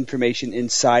inherent information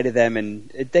inside of them, and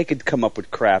they could come up with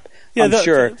crap. Yeah, I'm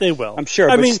sure they will. I'm sure.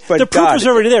 But the proof is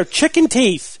already there. Chicken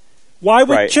teeth. Why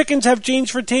would chickens have genes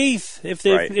for teeth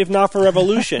if not for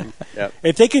evolution?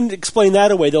 If they can explain that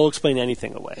away, they'll explain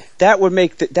anything away. That would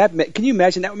make can you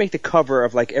imagine? That would make the cover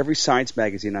of like every science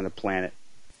magazine on the planet.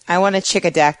 I want a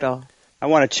chickadactyl. I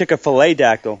want a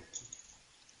chick-a-fillet-dactyl.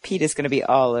 Pete is going to be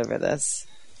all over this.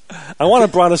 I want a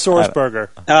brontosaurus burger.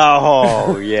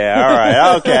 Oh yeah, all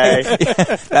right,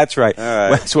 okay. That's right. All right.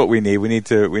 That's what we need. We need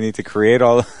to create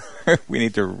all. We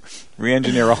need to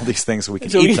re-engineer all these things so we can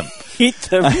eat them. Eat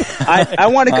them. I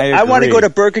want to go to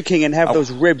Burger King and have those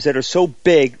ribs that are so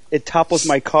big it topples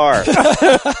my car.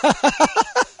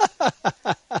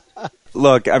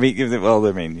 Look,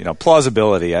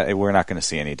 plausibility. We're not going to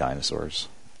see any dinosaurs.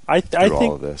 I think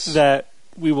all of this. that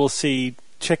we will see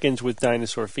chickens with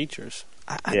dinosaur features.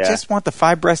 I just want the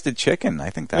 5-breasted chicken. I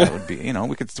think that would be,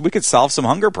 we could solve some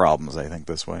hunger problems, I think,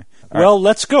 this way.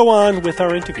 Let's go on with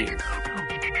our interview.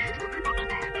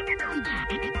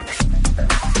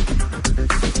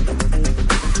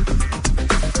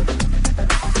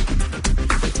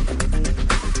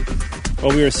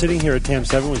 Well, we are sitting here at TAM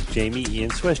 7 with Jamy, Ian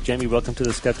Swish. Jamy, welcome to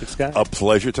the Skeptics Guide. A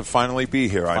pleasure to finally be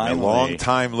here. I'm a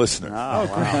long-time listener. Oh,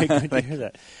 great. Good to hear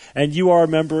that. And you are a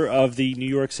member of the New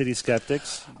York City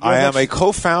Skeptics. I am a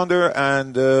co-founder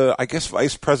and, I guess,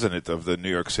 vice president of the New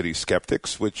York City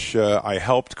Skeptics, which I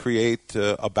helped create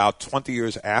about 20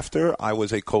 years after I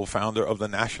was a co-founder of the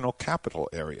National Capital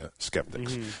Area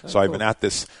Skeptics. Mm-hmm. So I've been at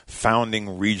this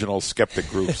founding regional skeptic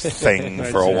groups thing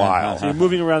for a while. So you're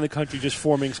moving around the country just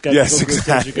forming skeptical groups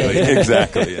as you go.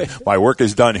 Exactly. Yeah. My work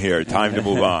is done here. Time to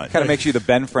move on. Kind of makes you the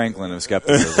Ben Franklin of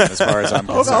skepticism as far as I'm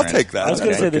concerned. I'll take that. I was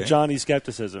going to say the Johnny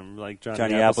Skepticism. Like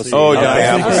Johnny Appleseed. Oh, Johnny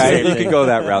Appleseed. You could go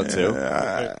that route too.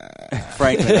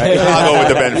 Franklin, right? I'll go with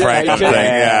the Ben Franklin thing.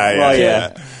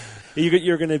 Yeah.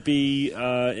 You're going to be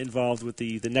involved with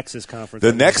the Nexus Conference.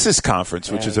 The Nexus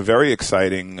Conference, which is a very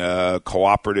exciting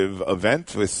cooperative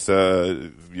event with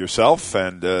yourself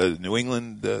and New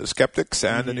England Skeptics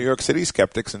and the New York City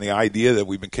Skeptics, and the idea that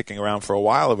we've been kicking around for a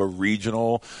while of a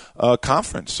regional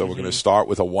conference. So we're going to start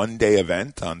with a one-day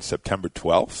event on September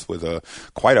 12th with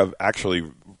actually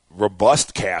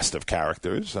robust cast of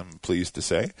characters, I'm pleased to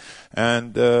say,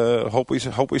 and hope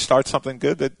we start something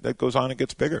good that goes on and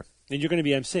gets bigger. And you're going to be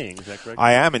emceeing, is that correct?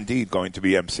 I am indeed going to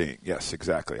be emceeing. Yes,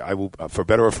 exactly. I will, for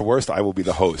better or for worse, I will be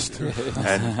the host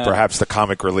and perhaps the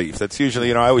comic relief. That's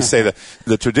usually, I always say that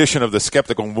the tradition of the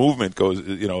skeptical movement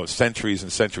goes, centuries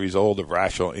and centuries old of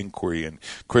rational inquiry and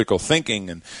critical thinking,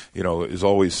 and is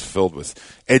always filled with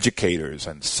educators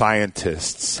and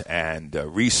scientists and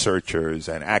researchers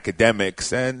and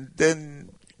academics, and then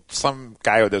some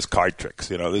guy who does card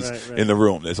tricks, in the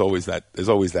room. There's always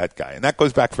that guy. And that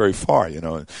goes back very far,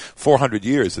 400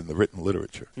 years in the written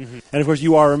literature. Mm-hmm. And of course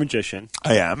you are a magician.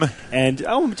 I am. And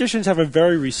magicians have a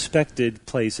very respected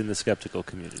place in the skeptical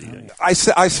community. I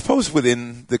suppose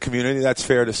within the community that's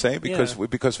fair to say, because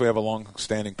we have a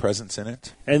long-standing presence in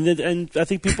it. And I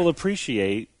think people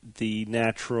appreciate the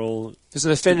natural... There's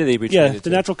an affinity between the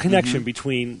natural connection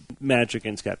between magic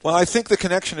and skepticism. Well, I think the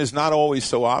connection is not always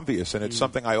so obvious, and it's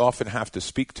something I often have to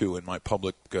speak to in my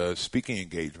public speaking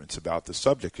engagements about the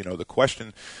subject. The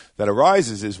question that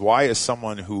arises is, why is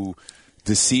someone who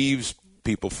deceives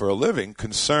people for a living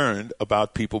concerned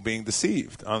about people being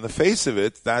deceived? On the face of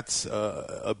it, that's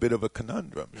a bit of a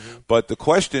conundrum. Mm-hmm. But the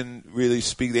question really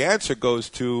the answer goes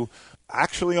to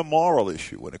actually a moral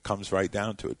issue when it comes right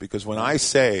down to it. Because when I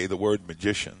say the word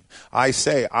magician, I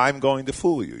say I'm going to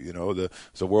fool you.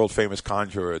 There's a world-famous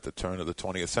conjurer at the turn of the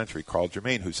 20th century, Carl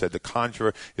Jamy, who said the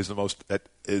conjurer is the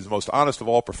most honest of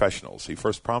all professionals. He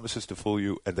first promises to fool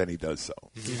you, and then he does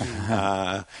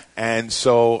so. And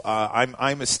so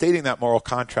I'm stating that moral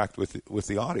contract with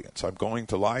the audience. I'm going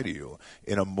to lie to you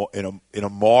in a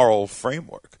moral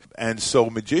framework. And so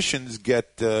magicians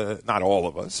get, not all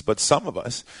of us, but some of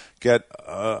us, get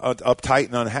uptight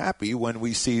and unhappy when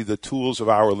we see the tools of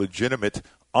our legitimate,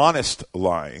 honest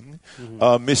lying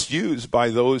misused by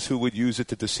those who would use it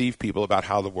to deceive people about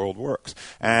how the world works.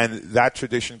 And that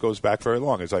tradition goes back very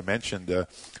long. As I mentioned,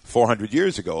 400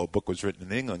 years ago, a book was written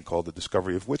in England called The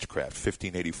Discovery of Witchcraft,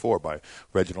 1584, by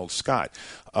Reginald Scott,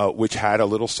 which had a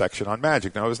little section on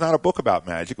magic. Now, it was not a book about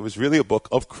magic. It was really a book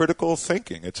of critical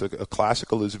thinking. It's a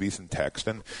classic Elizabethan text.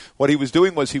 And what he was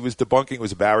doing was he was debunking, he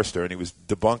was a barrister, and he was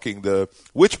debunking the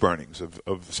witch burnings of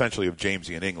essentially of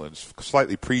Jamesy in England,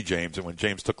 slightly pre-James. And when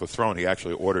James took the throne, he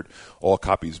actually ordered all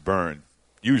copies burned.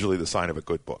 Usually the sign of a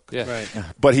good book. Yeah. Right.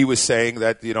 But he was saying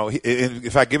that, in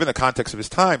fact, given the context of his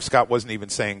time, Scott wasn't even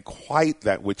saying quite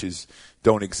that witches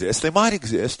don't exist. They might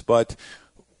exist, but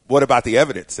what about the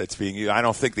evidence that's being used? I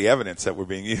don't think the evidence that we're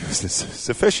being used is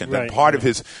sufficient. Right. And part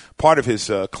of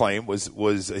his claim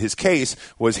was his case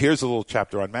was, here's a little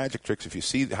chapter on magic tricks. If you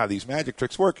see how these magic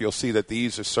tricks work, you'll see that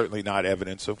these are certainly not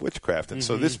evidence of witchcraft. And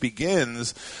so this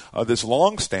begins this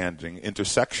long-standing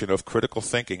intersection of critical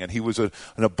thinking. And he was an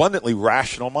abundantly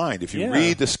rational mind. If you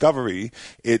read Discovery,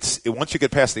 once you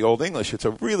get past the Old English, it's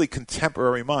a really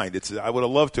contemporary mind. I would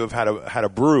have loved to have had a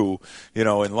brew,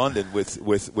 in London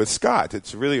with Scott.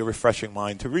 It's really a refreshing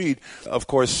mind to read. Of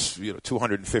course,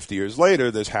 250 years later,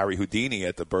 there's Harry Houdini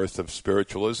at the birth of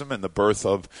spiritualism and the birth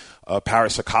of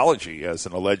parapsychology as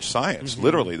an alleged science,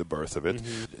 literally the birth of it.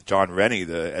 John Rennie,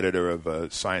 the editor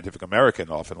of Scientific American,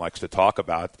 often likes to talk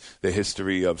about the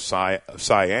history of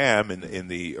Siam in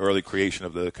the early creation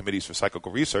of the Committees for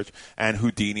Psychical Research and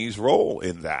Houdini's role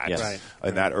in that,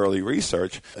 that early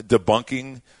research,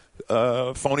 debunking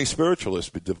phony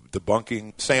spiritualists,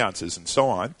 debunking seances and so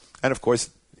on. And of course,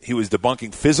 he was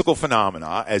debunking physical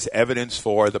phenomena as evidence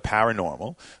for the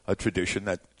paranormal, a tradition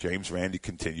that James Randi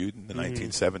continued in the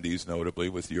 1970s, notably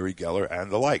with Uri Geller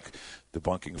and the like,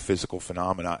 debunking physical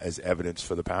phenomena as evidence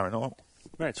for the paranormal.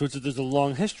 Right, so there's a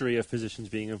long history of physicians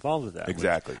being involved with that.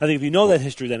 Exactly. I think if you know that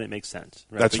history, then it makes sense.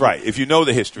 Right? That's right. If you know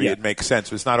the history, it makes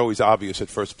sense. It's not always obvious at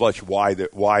first blush how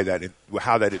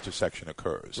that intersection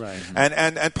occurs. Right.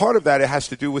 And part of that, it has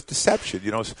to do with deception.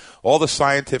 All the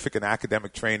scientific and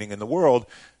academic training in the world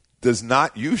does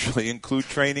not usually include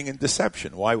training in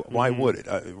deception. Why would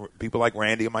it? People like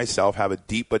Randy and myself have a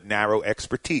deep but narrow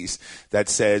expertise that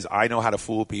says, I know how to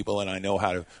fool people and I know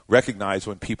how to recognize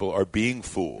when people are being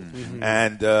fooled.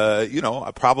 And,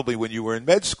 probably when you were in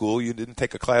med school, you didn't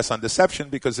take a class on deception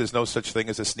because there's no such thing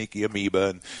as a sneaky amoeba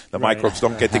and the microbes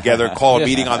don't get together and call a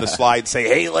meeting on the slide and say,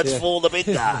 hey, let's fool the big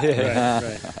guy.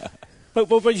 Right.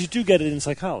 But you do get it in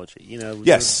psychology,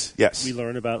 Yes. We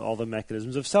learn about all the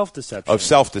mechanisms of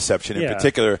self-deception. In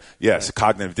particular,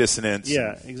 cognitive dissonance.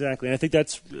 Yeah, exactly. And I think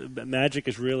that's magic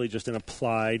is really just an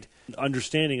applied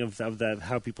understanding of that,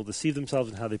 how people deceive themselves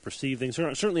and how they perceive things.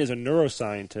 Certainly, as a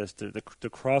neuroscientist, the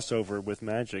crossover with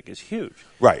magic is huge.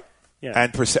 Right.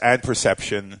 and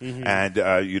perception, and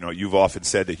you've often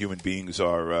said that human beings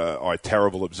are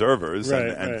terrible observers,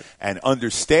 and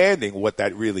understanding what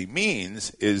that really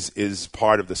means is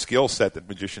part of the skill set that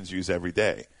magicians use every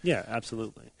day. Yeah,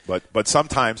 absolutely. But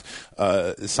sometimes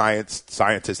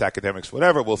scientists, academics,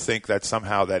 whatever, will think that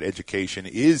somehow that education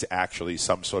is actually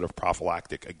some sort of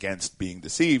prophylactic against being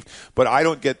deceived. But I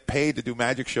don't get paid to do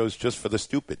magic shows just for the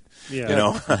stupid.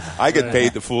 Yeah. I get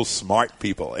paid to fool smart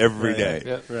people every day.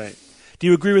 Yeah. Right. Do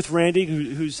you agree with Randy,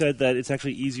 who said that it's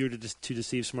actually easier to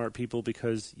deceive smart people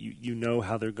because you know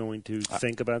how they're going to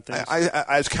think about things?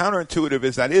 As counterintuitive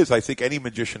as that is, I think any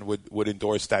magician would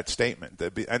endorse that statement.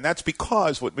 And that's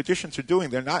because what magicians are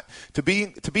doing, they're not to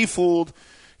be fooled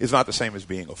is not the same as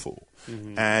being a fool.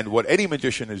 Mm-hmm. And what any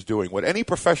magician is doing, what any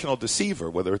professional deceiver,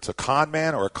 whether it's a con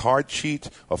man or a card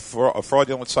cheat, a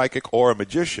fraudulent psychic or a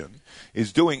magician,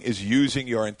 is doing is using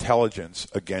your intelligence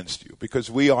against you,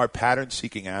 because we are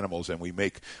pattern-seeking animals, and we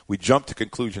jump to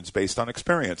conclusions based on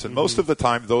experience. And most of the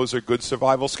time, those are good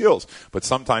survival skills. But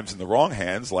sometimes in the wrong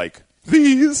hands, like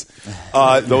these,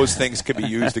 those things can be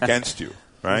used against you,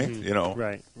 right? Mm-hmm.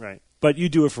 Right. But you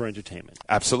do it for entertainment.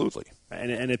 Absolutely.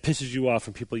 And it pisses you off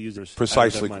when people use their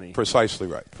money. Precisely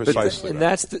right. Precisely right.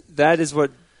 And that is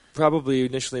what probably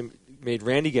initially made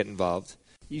Randy get involved.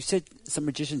 You said some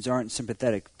magicians aren't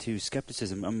sympathetic to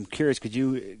skepticism. I'm curious, could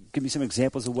you give me some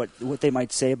examples of what they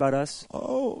might say about us?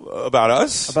 Oh, about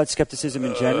us? About skepticism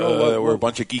in general? We're a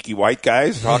bunch of geeky white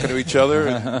guys talking to each other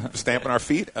and stamping our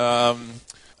feet.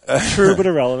 True, but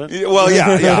irrelevant. Well, yeah.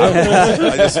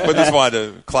 I just wanted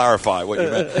to clarify what you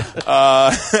meant.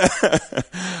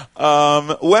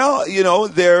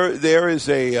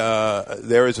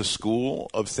 There is a school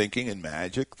of thinking in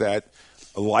magic that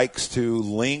likes to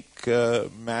link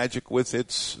magic with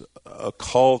its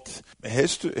occult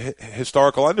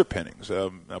historical underpinnings.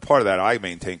 Part of that, I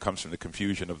maintain, comes from the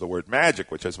confusion of the word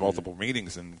magic, which has multiple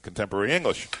meanings in contemporary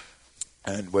English.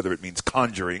 And whether it means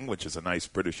conjuring, which is a nice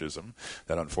Britishism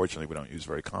that unfortunately we don't use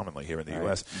very commonly here in the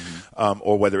U.S.,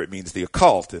 or whether it means the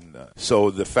occult. And so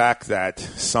the fact that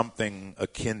something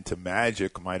akin to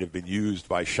magic might have been used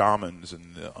by shamans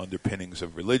and the underpinnings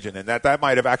of religion, and that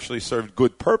might have actually served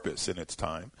good purpose in its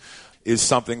time, is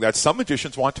something that some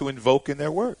magicians want to invoke in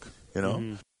their work.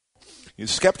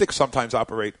 Skeptics sometimes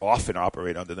often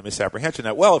operate under the misapprehension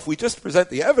that, well, if we just present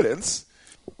the evidence.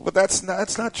 But that's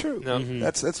not true. No.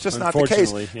 That's just not the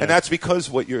case. Yeah. And that's because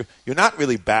you're not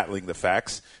really battling the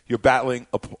facts. You're battling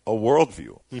a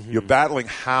worldview. Mm-hmm. You're battling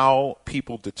how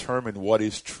people determine what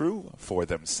is true for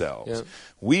themselves. Yeah.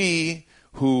 We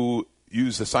who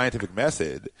use the scientific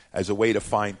method as a way to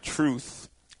find truth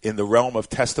in the realm of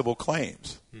testable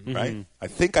claims, right? I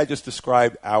think I just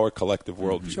described our collective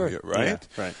worldview here, right?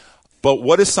 Yeah, right. But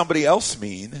what does somebody else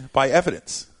mean by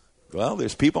evidence? Well,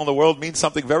 there's people in the world mean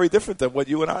something very different than what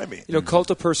you and I mean. Cult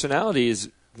of personality is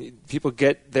people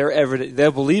get their evidence,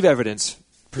 they'll believe evidence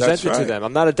presented to them.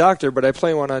 I'm not a doctor, but I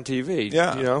play one on TV.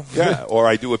 Yeah. Yeah, or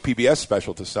I do a PBS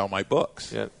special to sell my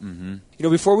books. Yeah. Mm-hmm.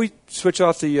 Before we switch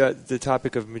off the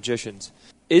topic of magicians,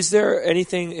 is there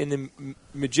anything in the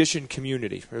magician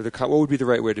community, or what would be the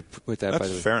right way to put that? That's by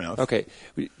the way? Fair enough. Okay.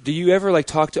 Do you ever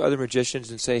talk to other magicians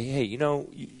and say, hey,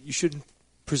 you shouldn't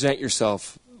present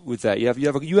yourself with that? You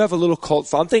have a little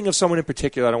cult. I'm thinking of someone in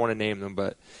particular. I don't want to name them,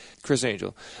 but Chris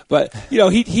Angel. But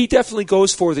he definitely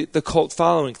goes for the cult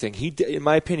following thing. He, in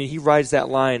my opinion, he rides that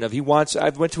line of I went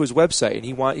to his website and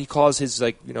he calls his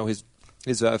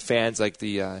his fans like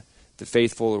the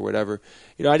faithful or whatever.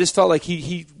 I just felt like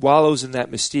he wallows in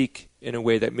that mystique in a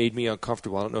way that made me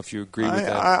uncomfortable. I don't know if you agree with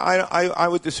that. I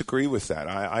would disagree with that.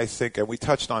 I think, and we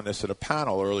touched on this at a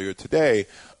panel earlier today,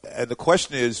 and the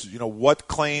question is, what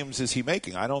claims is he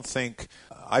making?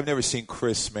 I've never seen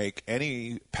Chris make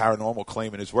any paranormal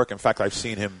claim in his work. In fact, I've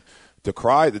seen him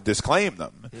disclaim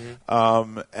them.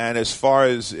 Mm-hmm. And as far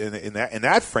as in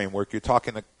that framework, you're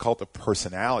talking the cult of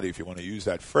personality, if you want to use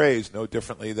that phrase, no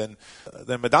differently than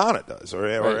Madonna does, or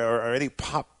any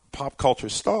pop culture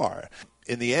star.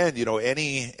 In the end,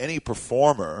 any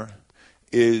performer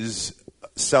is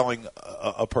selling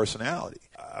a personality.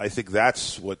 I think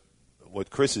that's what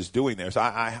Chris is doing there. So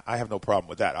I have no problem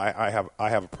with that. I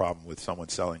have a problem with someone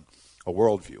selling a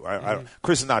worldview.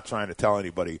 Chris is not trying to tell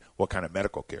anybody what kind of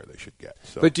medical care they should get.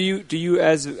 So. But do you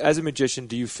as a magician,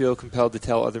 do you feel compelled to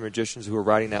tell other magicians who are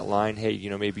riding that line, hey,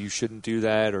 maybe you shouldn't do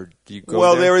that, or do you go?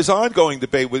 Well, there is ongoing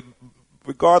debate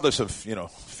regardless of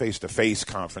face-to-face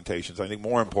confrontations. I think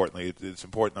more importantly, it's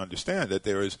important to understand that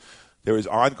there is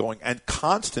ongoing and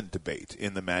constant debate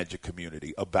in the magic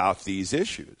community about these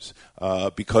issues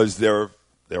because there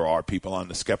are people on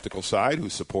the skeptical side who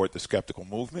support the skeptical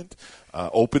movement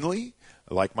openly.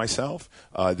 like myself.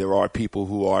 There are people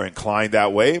who are inclined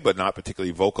that way, but not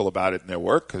particularly vocal about it in their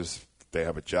work because they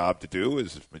have a job to do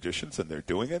as magicians and they're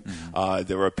doing it. Mm-hmm.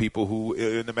 There are people who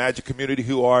in the magic community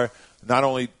who are not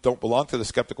only don't belong to the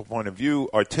skeptical point of view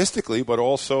artistically, but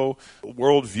also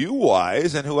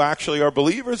worldview-wise, and who actually are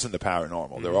believers in the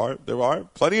paranormal. Mm-hmm. There are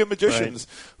plenty of magicians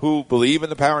who believe in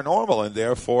the paranormal and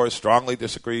therefore strongly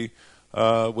disagree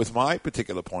with my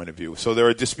particular point of view. So there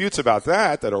are disputes about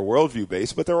that are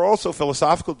worldview-based, but there are also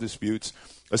philosophical disputes,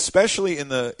 especially in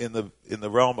the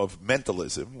realm of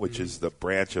mentalism, which is the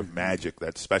branch of magic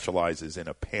that specializes in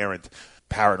apparent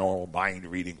paranormal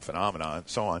mind-reading phenomena and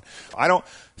so on. I don't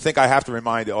think I have to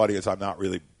remind the audience I'm not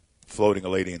really floating a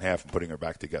lady in half and putting her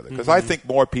back together, because I think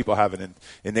more people have an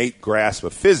innate grasp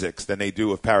of physics than they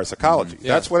do of parapsychology. Mm-hmm.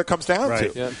 Yeah. That's what it comes down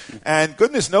to. Yeah. And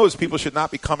goodness knows people should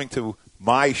not be coming to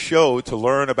my show to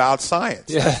learn about science.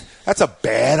 Yeah. That's a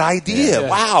bad idea. Yeah.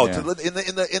 Wow. Yeah.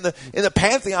 In the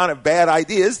pantheon of bad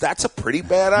ideas, that's a pretty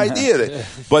bad idea.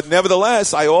 But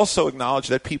nevertheless, I also acknowledge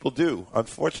that people do,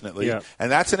 unfortunately. Yeah. And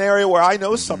that's an area where I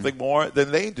know something more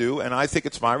than they do, and I think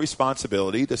it's my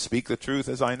responsibility to speak the truth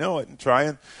as I know it and try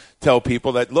and tell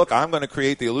people that, look, I'm going to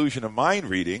create the illusion of mind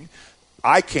reading.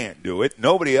 I can't do it.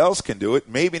 Nobody else can do it.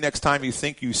 Maybe next time you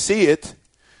think you see it,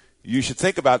 you should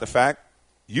think about the fact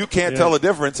you can't tell the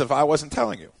difference if I wasn't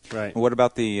telling you. Right. What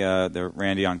about the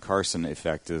Randy on Carson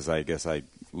effect, as I guess I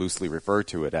loosely refer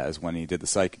to it as, when he did the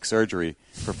psychic surgery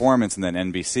performance, and then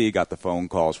NBC got the phone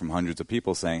calls from hundreds of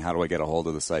people saying, how do I get a hold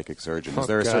of the psychic surgeon? Is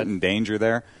there a certain danger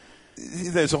there?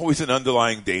 There's always an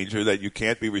underlying danger that you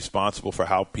can't be responsible for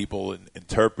how people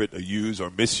interpret or use or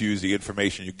misuse the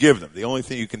information you give them. The only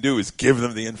thing you can do is give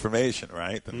them the information,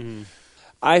 right?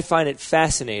 I find it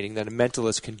fascinating that a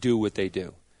mentalist can do what they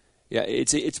do. Yeah,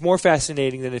 it's more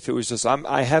fascinating than if it was just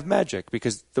I have magic,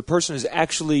 because the person is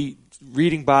actually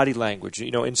reading body language,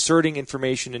 inserting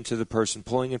information into the person,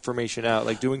 pulling information out,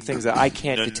 like doing things that I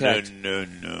can't detect. No.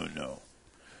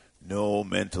 No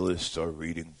mentalists are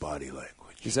reading body language.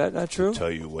 Is that not true? To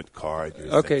tell you what card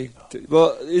you're thinking of.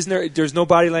 Well, there's no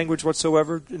body language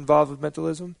whatsoever involved with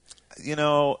mentalism?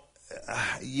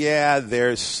 Yeah,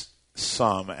 there's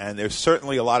some, and there's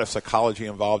certainly a lot of psychology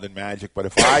involved in magic, but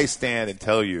if I stand and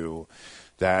tell you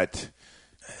that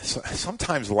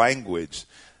sometimes language,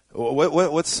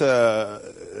 what's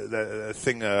the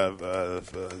thing, The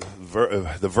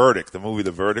Verdict, the movie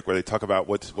The Verdict, where they talk about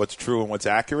what's true and what's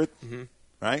accurate,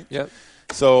 right? Yep.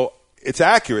 So it's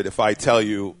accurate if I tell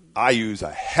you I use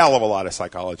a hell of a lot of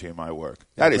psychology in my work.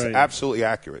 That is absolutely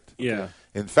accurate. Yeah.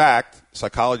 In fact,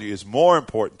 psychology is more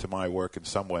important to my work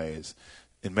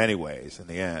in many ways, in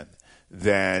the end,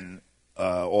 than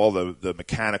all the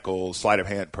mechanical sleight of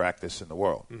hand practice in the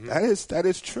world. Mm-hmm. That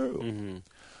is true. Mm-hmm.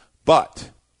 But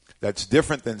that's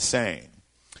different than saying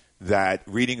that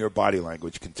reading your body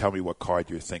language can tell me what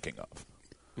card you're thinking of.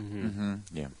 Mm-hmm. Mm-hmm.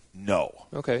 Yeah. No.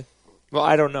 Okay. Well,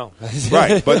 I don't know.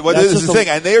 Right, but this is the thing,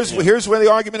 and here's where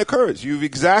the argument occurs. You've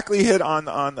exactly hit on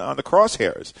the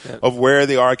crosshairs of where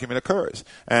the argument occurs,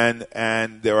 and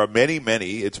there are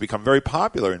many. It's become very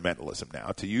popular in mentalism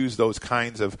now to use those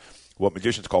kinds of what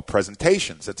magicians call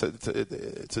presentations. It's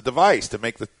a device to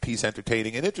make the piece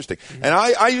entertaining and interesting, and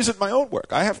I use it in my own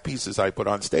work. I have pieces I put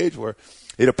on stage where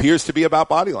it appears to be about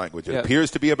body language, it appears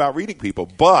to be about reading people,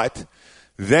 but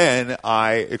then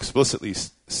I explicitly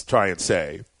try and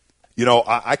say,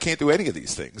 I can't do any of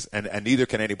these things, and neither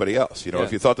can anybody else.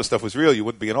 If you thought the stuff was real, you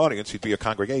wouldn't be an audience; you'd be a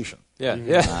congregation. Yeah.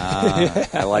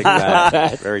 I like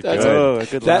that. Very good. A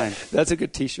good line. That's a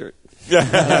good T-shirt.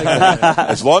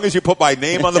 As long as you put my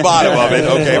name on the bottom of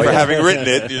it, for having written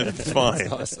it, it's fine.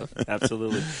 That's awesome.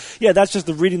 Absolutely. Yeah, that's just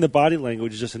reading the body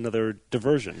language is just another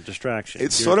distraction.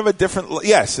 It's sort of a different,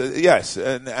 yes,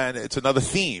 and it's another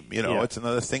theme. It's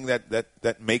another thing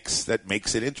that makes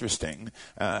it interesting,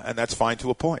 and that's fine to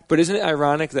a point. But isn't it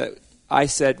ironic that I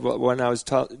said, when I was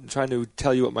trying to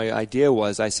tell you what my idea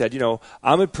was, I said,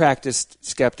 I'm a practiced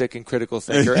skeptic and critical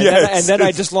thinker, and then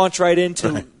I just launch right into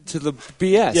the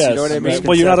BS. Yes, you know what I mean? Right.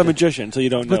 Well, you're not a magician, so you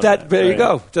don't know. But there you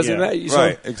go. Doesn't matter.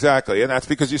 Right, exactly. And that's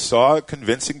because you saw a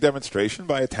convincing demonstration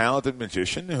by a talented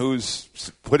magician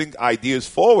who's putting ideas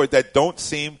forward that don't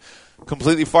seem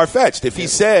completely far-fetched. If he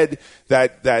said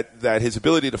that his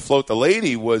ability to float the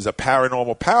lady was a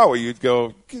paranormal power, you'd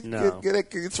go,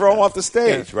 throw him off the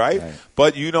stage, right?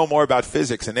 But you know more about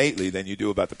physics innately than you do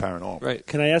about the paranormal. Right.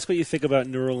 Can I ask what you think about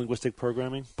neuro-linguistic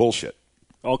programming? Bullshit.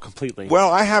 Oh, completely. Well,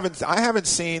 I haven't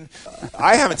seen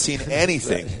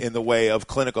anything in the way of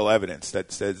clinical evidence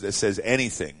that says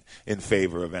anything in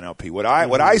favor of NLP. What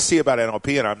I see about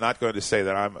NLP, and I'm not going to say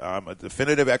that I'm a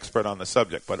definitive expert on the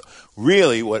subject, but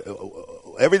really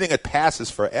everything that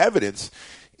passes for evidence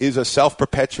is a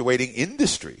self-perpetuating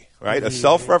industry, right? A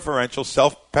self-referential,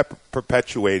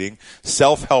 self-perpetuating,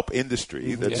 self-help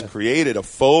industry that's created a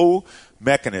faux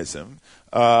mechanism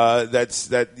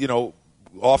that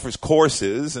offers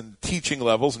courses and teaching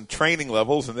levels and training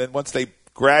levels, and then once they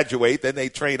graduate, then they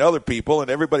train other people,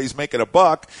 and everybody's making a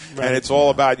buck, and it's all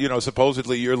about,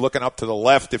 supposedly you're looking up to the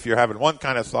left if you're having one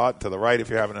kind of thought, to the right if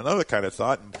you're having another kind of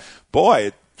thought, and boy,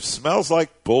 it smells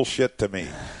like bullshit to me.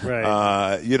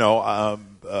 Right.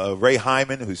 Ray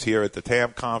Hyman, who's here at the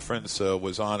TAM conference,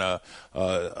 was on a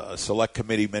select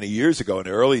committee many years ago in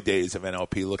the early days of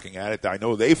NLP looking at it. I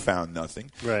know they found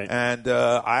nothing. Right. And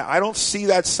I don't see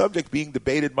that subject being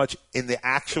debated much in the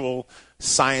actual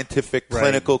scientific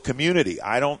clinical community.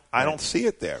 I don't see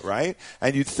it there, right?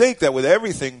 And you'd think that with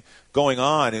everything going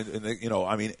on,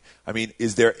 I mean,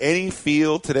 is there any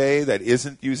field today that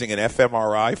isn't using an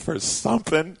fMRI for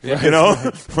something? Right?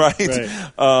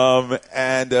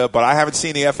 But I haven't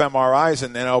seen the fMRIs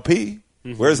in NLP.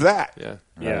 Where's that?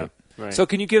 Yeah. Right. So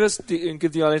can you give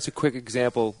the audience a quick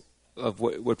example of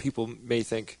what people may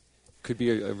think could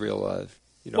be a real,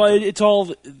 Well, it's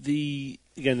all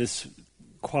this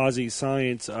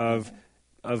quasi-science of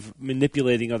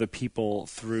manipulating other people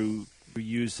through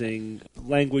using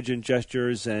language and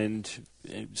gestures and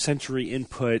sensory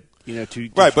input, to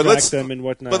distract them and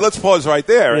whatnot. But let's pause right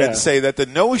there and say that the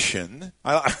notion,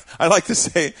 I like to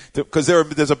say, because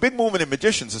there's a big movement in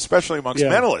magicians, especially amongst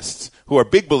mentalists, who are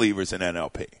big believers in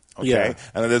NLP. Okay, Yeah.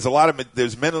 And there's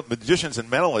magicians and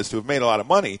mentalists who have made a lot of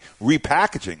money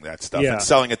repackaging that stuff and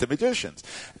selling it to magicians.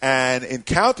 And in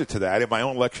counter to that, in my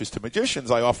own lectures to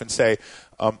magicians, I often say,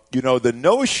 the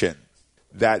notion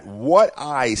that what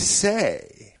I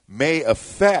say may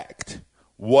affect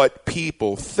what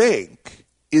people think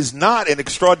is not an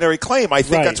extraordinary claim. I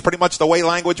think that's pretty much the way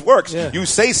language works. Yeah. You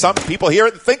say something, people hear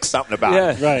it and think something about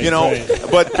it. Right.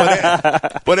 But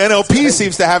NLP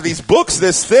seems to have these books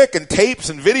this thick and tapes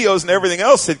and videos and everything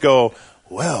else that go,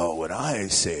 well, when I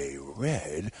say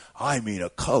red, I mean a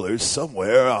color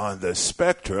somewhere on the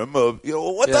spectrum of,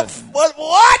 what?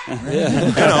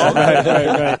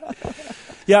 Right.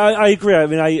 Yeah, I agree. I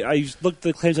mean, I looked at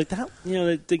the claims like that.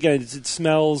 Again, it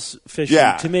smells fishy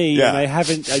to me, and I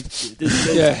haven't. As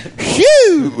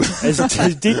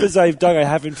deep as I've dug, I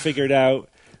haven't figured out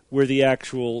where the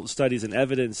actual studies and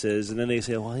evidence is. And then they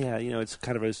say, well, it's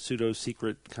kind of a pseudo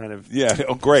secret kind of. Yeah.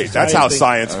 Oh, great. That's how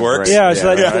science works. Yeah.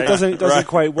 So that doesn't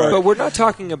quite work. But we're not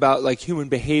talking about like human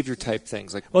behavior type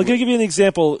things. Like, well, I'm going to give you an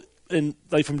example, from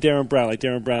Darren Brown. Like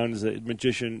Darren Brown is a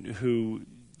magician who.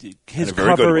 His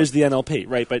cover is the NLP,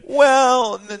 right? But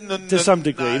to some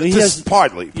degree, he has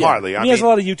partly. He has a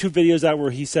lot of YouTube videos out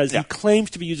where he says he claims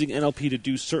to be using NLP to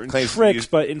do certain tricks,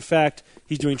 but in fact,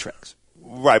 he's doing tricks.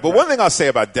 Right. But one thing I'll say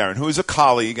about Darren, who is a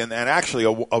colleague and actually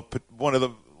one of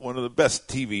the best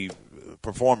TV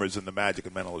performers in the magic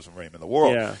and mentalism realm in the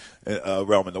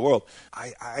world,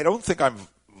 I don't think I'm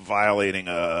violating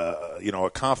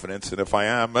a confidence, and if I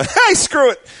am, hey,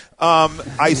 screw it.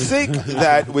 I think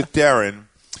that with Darren.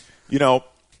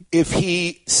 If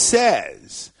he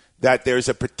says that there's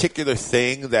a particular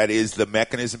thing that is the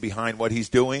mechanism behind what he's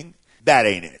doing, that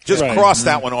ain't it. Just cross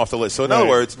that one off the list. So in other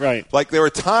words, like there are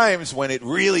times when it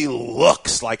really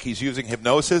looks like he's using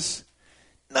hypnosis.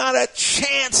 Not a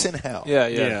chance in hell.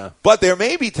 Yeah. But there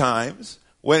may be times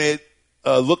when it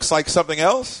looks like something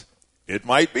else. It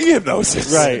might be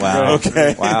hypnosis. Right. Wow.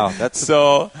 Okay. Wow.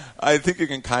 So I think you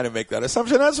can kind of make that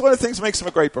assumption. That's one of the things that makes him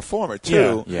a great performer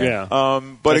too. Yeah.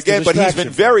 But he's been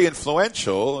very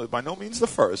influential. By no means the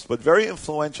first, but very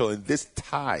influential in this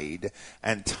tide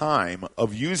and time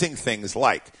of using things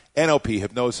like NLP,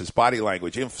 hypnosis, body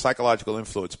language, psychological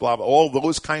influence, blah, blah, all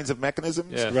those kinds of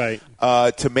mechanisms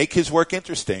to make his work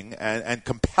interesting and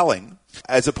compelling,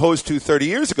 as opposed to 30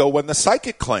 years ago when the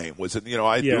psychic claim was,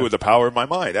 I do with the power of my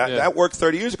mind. That worked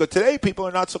 30 years ago. Today, people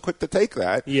are not so quick to take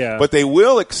that, but they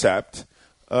will accept,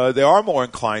 they are more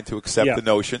inclined to accept the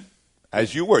notion,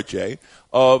 as you were, Jay,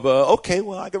 of,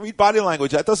 I can read body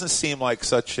language. That doesn't seem like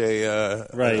such a...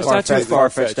 It's not too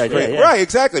far-fetched idea. Right,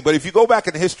 exactly. But if you go back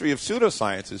in the history of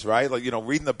pseudosciences, right, like,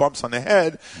 reading the bumps on the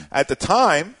head, at the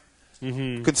time,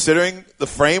 considering the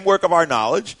framework of our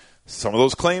knowledge, some of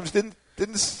those claims didn't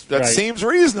seems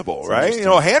reasonable, right?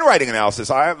 Handwriting analysis.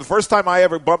 The first time I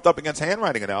ever bumped up against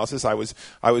handwriting analysis, I was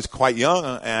quite young,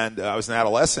 and I was an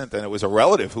adolescent, and it was a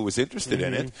relative who was interested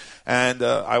in it, and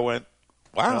I went,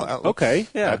 wow,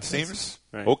 that seems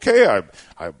okay.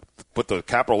 I put the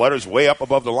capital letters way up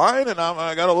above the line, and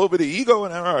I got a little bit of ego,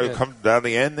 and I come down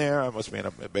the end there. I must be in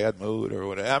a bad mood or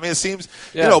whatever. I mean, it seems,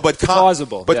 but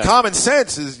plausible. But common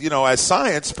sense is, as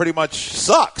science, pretty much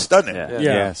sucks, doesn't it?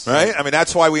 Yes. Right? I mean,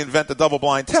 that's why we invent the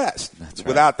double-blind test.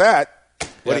 without that,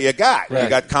 what do you got? Right. You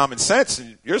got common sense,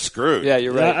 and you're screwed. Yeah,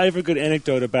 you're right. I have a good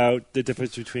anecdote about the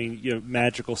difference between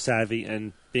magical savvy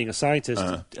and being a scientist.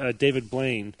 David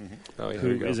Blaine,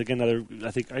 who is again another.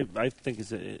 I think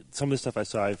is some of the stuff I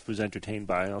saw I was entertained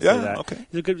by. I'll say that. Okay.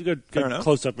 He's a good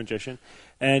close-up magician,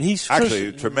 and he's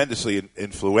actually tremendously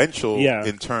influential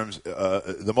in terms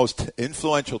the most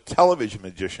influential television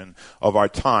magician of our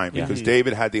time, because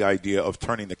David had the idea of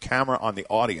turning the camera on the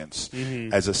audience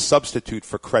as a substitute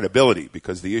for credibility,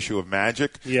 because the issue of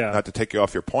magic, not to take you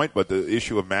off your point, but the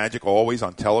issue of magic always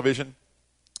on television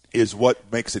is what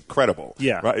makes it credible,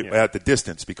 at the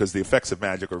distance, because the effects of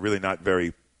magic are really not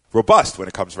very robust when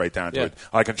it comes right down to it.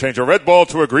 I can change a red ball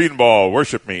to a green ball.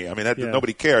 Worship me. I mean,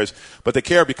 nobody cares, but they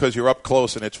care because you're up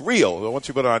close and it's real. Once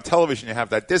you put it on television, you have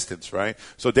that distance, right?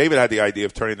 So David had the idea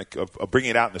of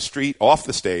bringing it out in the street, off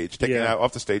the stage, taking it out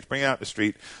off the stage, bringing it out in the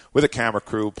street with a camera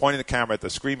crew, pointing the camera at the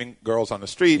screaming girls on the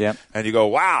street, and you go,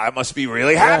 "Wow, that must be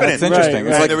really happening." It's interesting.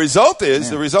 Right. And the result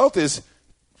is.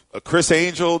 Chris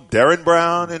Angel, Darren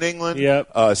Brown in England,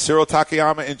 Cyril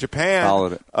Takayama in Japan.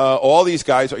 Followed it. All these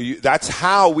guys that's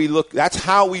how we look. That's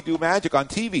how we do magic on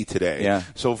TV today. Yeah.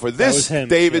 So for this,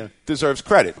 David deserves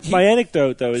credit. My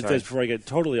anecdote, though, is before I get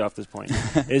totally off this point,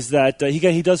 is that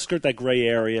he does skirt that gray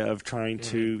area of trying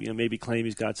to maybe claim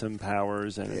he's got some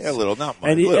powers and a little, not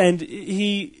much. And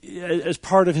he, as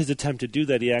part of his attempt to do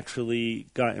that, he actually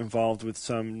got involved with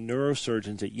some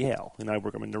neurosurgeons at Yale, and I'm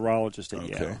a neurologist at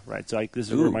Yale, right? So this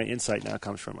is where my insight now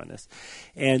comes from on this,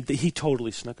 and he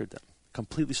totally snookered them,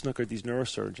 completely snookered these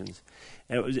neurosurgeons,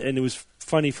 and it was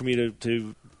funny for me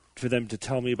for them to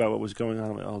tell me about what was going on.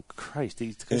 I'm like, oh Christ,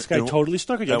 this guy totally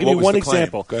snookered you. I'll give you one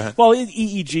example. Go ahead. Well,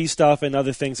 EEG stuff and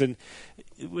other things,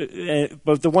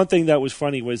 but the one thing that was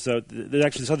funny was there's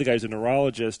actually this other guy who's a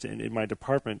neurologist in my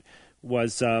department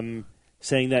was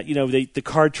saying that the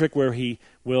card trick where he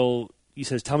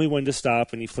says, "Tell me when to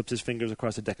stop," and he flips his fingers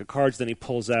across a deck of cards, then he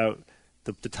pulls out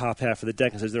the top half of the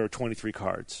deck and says there are 23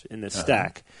 cards in this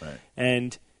stack. Right.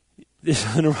 And this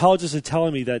neurologist is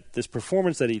telling me that this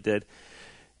performance that he did,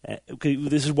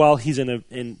 this is while he's in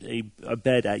a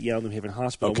bed at Yale New Haven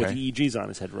Hospital with EEGs on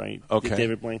his head, right? Okay.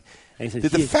 David Blaine. And he said,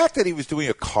 Did the fact that he was doing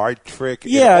a card trick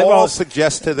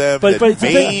suggest to them but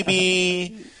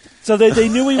maybe... So they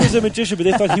knew he was a magician, but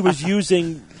they thought he was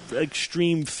using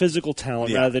extreme physical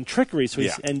talent rather than trickery. So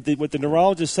what the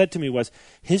neurologist said to me was,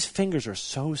 his fingers are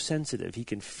so sensitive, he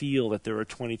can feel that there are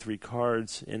 23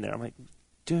 cards in there. I'm like,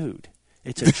 dude,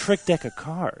 it's a trick deck of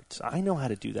cards. I know how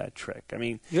to do that trick. I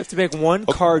mean, you have to make one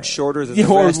card shorter than the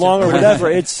or rest long or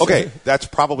whatever. It's that's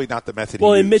probably not the method.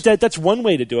 Well, that's one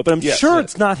way to do it, but I'm sure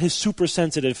it's not his super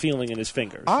sensitive feeling in his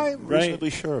fingers. I'm reasonably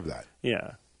sure of that.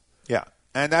 Yeah.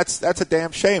 And that's a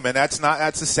damn shame. And that's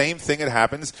the same thing that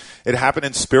happens. It happened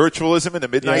in spiritualism in the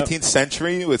mid 19th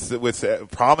century with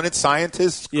prominent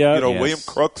scientists, William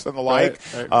Crookes and the like.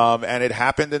 Right. And it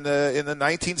happened in the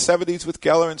 1970s with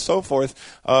Geller and so forth.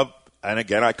 And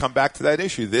again, I come back to that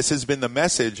issue. This has been the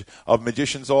message of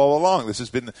magicians all along. This has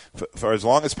been for as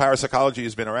long as parapsychology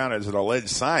has been around as an alleged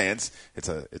science. It's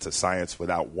a science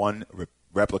without one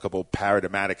replicable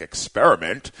paradigmatic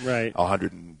experiment. Right.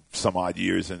 100 and some odd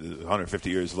years and 150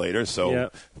 years later.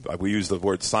 So we use the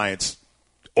word science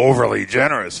overly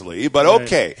generously, but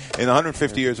okay. In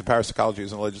 150 years of parapsychology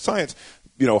as an alleged science,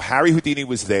 Harry Houdini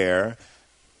was there.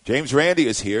 James Randi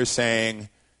is here saying,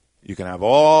 you can have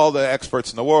all the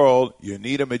experts in the world. You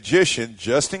need a magician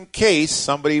just in case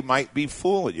somebody might be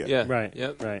fooling you. Yeah, right.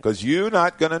 Because you're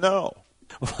not going to know.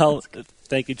 Well,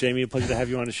 thank you, Jamie. A pleasure to have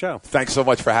you on the show. Thanks so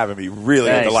much for having me. Really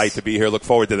a delight to be here. Look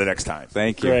forward to the next time.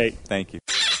 Thank you. Great. Thank you.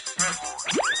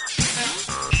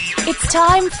 It's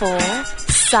time for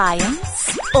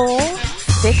Science or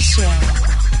Fiction.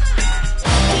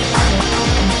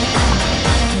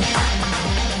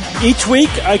 Each week,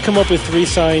 I come up with 3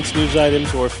 science news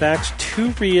items or facts,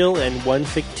 2 real and 1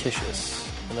 fictitious.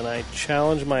 And then I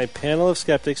challenge my panel of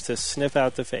skeptics to sniff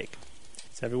out the fake.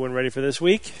 Is everyone ready for this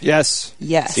week? Yes.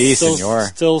 Yes. Si, senor.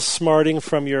 Still smarting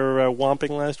from your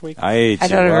whomping last week? I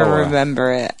don't even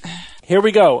remember it. Here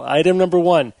we go. Item number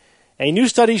 1. A new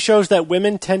study shows that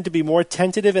women tend to be more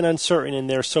tentative and uncertain in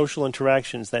their social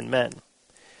interactions than men.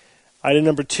 Item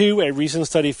number 2. A recent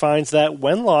study finds that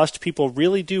when lost, people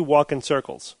really do walk in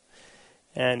circles.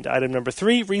 And item number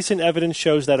 3, recent evidence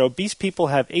shows that obese people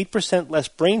have 8% less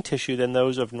brain tissue than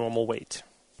those of normal weight.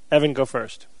 Evan, go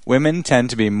first. Women tend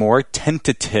to be more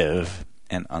tentative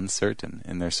and uncertain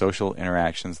in their social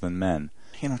interactions than men.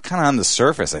 Kind of on the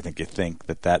surface, I think you think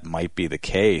that might be the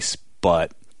case,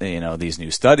 but, these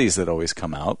new studies that always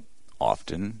come out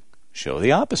often show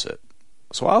the opposite.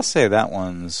 So I'll say that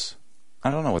one's I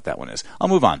don't know what that one is. I'll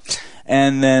move on.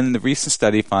 And then the recent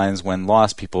study finds when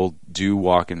lost, people do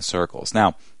walk in circles.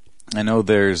 Now, I know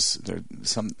there's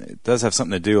some. It does have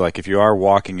something to do. Like if you are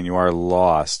walking and you are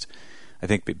lost, I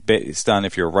think based on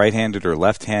if you're right-handed or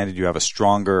left-handed, you have a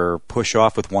stronger push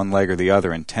off with one leg or the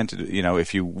other. And tend to,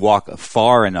 if you walk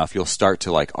far enough, you'll start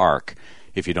to like arc.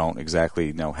 If you don't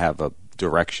exactly have a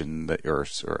direction that you're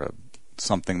or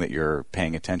something that you're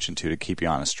paying attention to keep you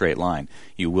on a straight line,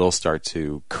 you will start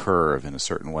to curve in a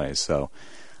certain way. So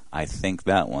I think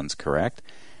that one's correct.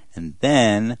 And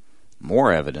then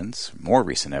more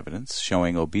recent evidence,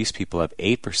 showing obese people have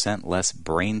 8% less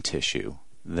brain tissue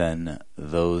than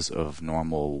those of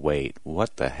normal weight.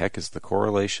 What the heck is the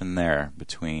correlation there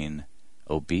between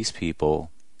obese people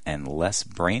and less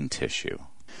brain tissue?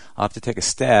 I'll have to take a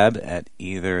stab at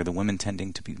either the women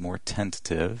tending to be more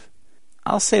tentative.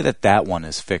 I'll say that one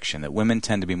is fiction, that women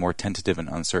tend to be more tentative and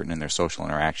uncertain in their social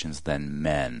interactions than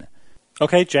men.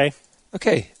 Okay, Jay.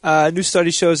 Okay. A new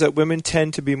study shows that women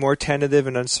tend to be more tentative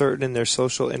and uncertain in their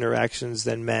social interactions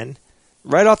than men.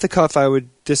 Right off the cuff, I would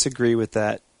disagree with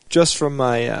that. Just from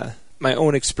my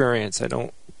own experience, I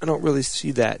don't really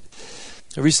see that.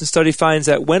 A recent study finds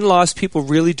that when lost, people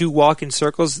really do walk in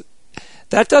circles.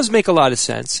 That does make a lot of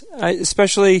sense. I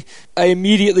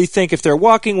immediately think if they're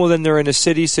walking, well, then they're in a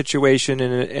city situation,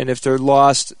 and if they're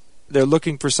lost, they're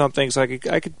looking for something. So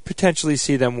I could potentially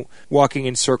see them walking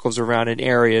in circles around an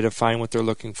area to find what they're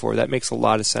looking for. That makes a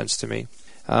lot of sense to me.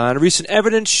 And recent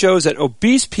evidence shows that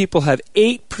obese people have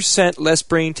 8% less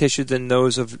brain tissue than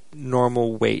those of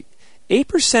normal weight.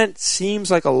 8% seems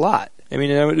like a lot. I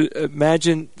mean, I would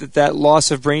imagine that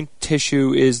loss of brain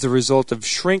tissue is the result of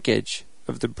shrinkage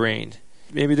of the brain.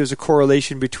 Maybe there's a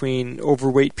correlation between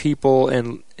overweight people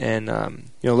and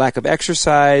lack of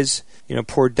exercise,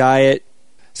 poor diet.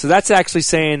 So that's actually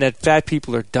saying that fat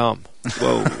people are dumb.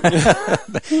 Whoa.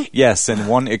 Yes, in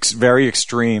one very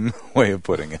extreme way of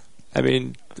putting it. I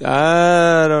mean,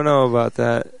 I don't know about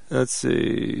that. Let's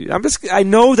see. I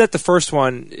know that the first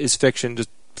one is fiction, just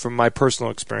from my personal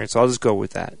experience. So I'll just go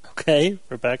with that. Okay,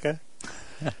 Rebecca.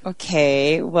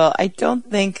 Okay. Well, I don't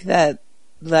think that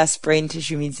less brain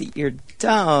tissue means that you're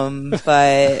dumb,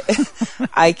 but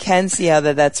I can see how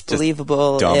that's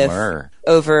believable. Dumber. If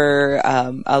over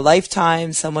a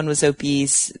lifetime someone was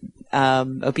obese.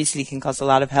 Obesity can cause a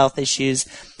lot of health issues,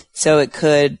 so it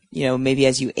could, maybe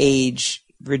as you age,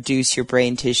 reduce your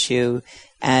brain tissue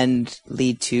and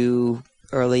lead to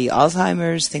early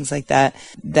Alzheimer's, things like that.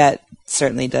 That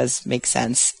certainly does make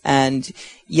sense. And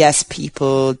yes,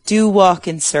 people do walk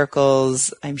in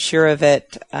circles. I'm sure of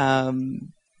it,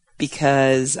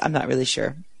 because I'm not really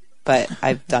sure, but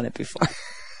I've done it before.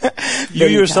 You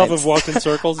yourself have walked in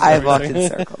circles? I've walked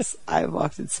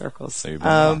in circles. So you've been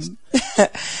lost.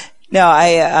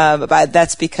 No, but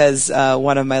that's because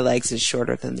one of my legs is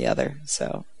shorter than the other.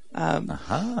 So.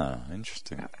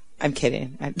 Interesting. I'm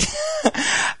kidding.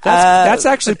 That's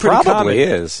actually pretty common. Probably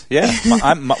is. Yeah,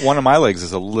 one of my legs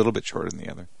is a little bit shorter than the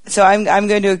other. So I'm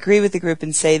going to agree with the group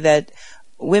and say that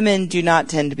women do not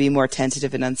tend to be more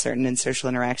tentative and uncertain in social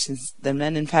interactions than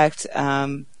men. In fact,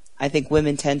 I think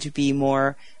women tend to be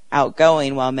more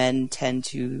outgoing, while men tend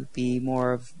to be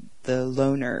more of the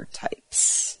loner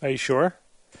types. Are you sure?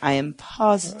 I am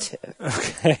positive.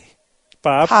 Okay,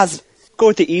 Bob. Positive. Go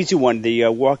with the easy one, the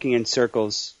walking in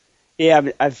circles.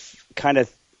 Yeah, I've kind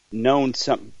of known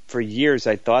something for years.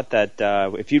 I thought that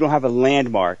if you don't have a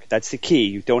landmark, that's the key.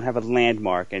 You don't have a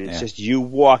landmark, and it's just you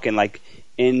walking like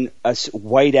in a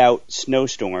whiteout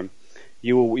snowstorm.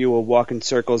 You will walk in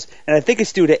circles, and I think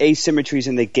it's due to asymmetries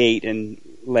in the gait and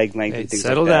leg length and things like that.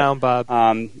 Settle down, Bob.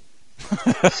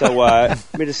 So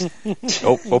let me just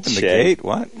open the gate.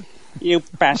 What? You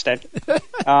bastard.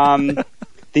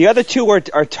 The other two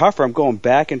are tougher. I'm going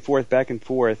back and forth. The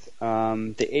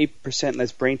 8%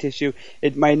 less brain tissue.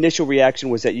 My initial reaction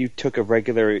was that you took a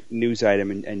regular news item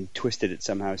and twisted it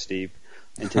somehow, Steve,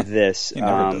 into this. He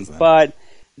never does that. But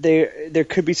there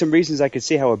could be some reasons I could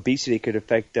see how obesity could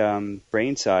affect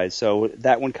brain size. So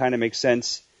that one kind of makes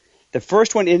sense. The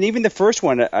first one, and even the first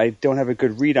one, I don't have a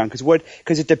good read on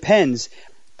because it depends.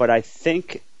 But I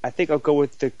think I'll go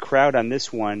with the crowd on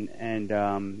this one and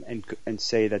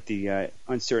say that the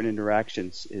uncertain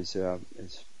interactions is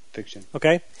fiction.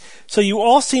 Okay, so you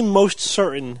all seem most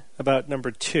certain about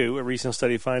number 2. A recent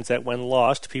study finds that when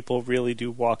lost, people really do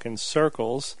walk in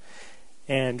circles.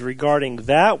 And regarding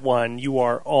that one, you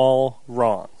are all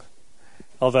wrong,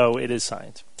 although it is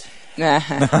science. What?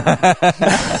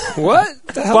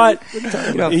 The hell? But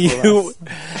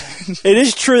it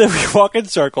is true that we walk in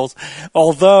circles,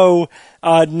 although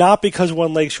not because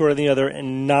one leg's shorter than the other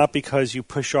and not because you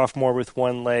push off more with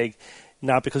one leg.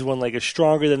 not because one leg is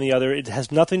stronger than the other. It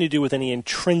has nothing to do with any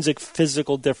intrinsic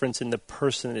physical difference in the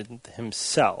person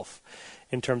himself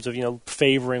in terms of,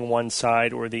 favoring one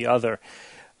side or the other.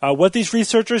 What these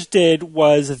researchers did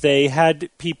was they had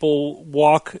people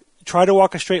try to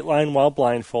walk a straight line while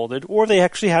blindfolded, or they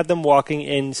actually had them walking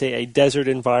in, say, a desert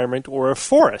environment or a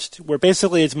forest, where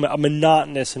basically it's a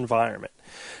monotonous environment,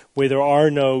 where there are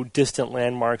no distant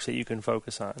landmarks that you can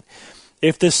focus on.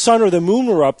 If the sun or the moon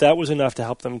were up, that was enough to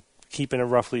help them keep in a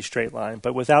roughly straight line.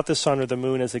 But without the sun or the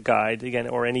moon as a guide, again,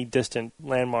 or any distant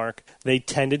landmark, they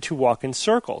tended to walk in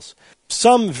circles.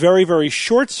 Some very, very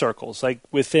short circles, like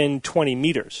within 20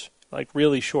 meters, like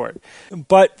really short.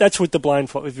 But that's what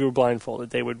if you were blindfolded,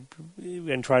 they would,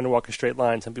 and trying to walk a straight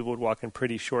line, some people would walk in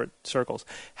pretty short circles.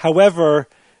 However,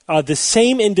 the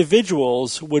same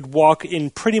individuals would walk in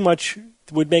pretty much,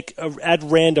 would make at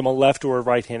random a left or a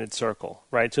right-handed circle,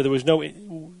 right? So there was no,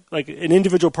 like an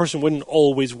individual person wouldn't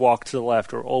always walk to the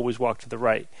left or always walk to the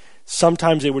right.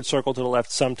 Sometimes they would circle to the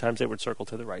left, sometimes they would circle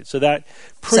to the right. So that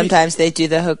sometimes they do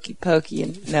the hokey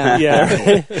pokey. No.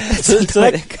 Yeah. so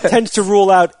that tends to rule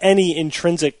out any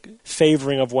intrinsic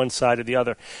favoring of one side or the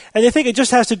other. And I think it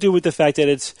just has to do with the fact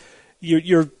that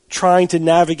you're trying to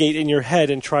navigate in your head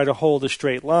and try to hold a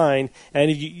straight line,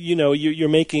 and you're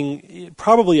making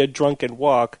probably a drunken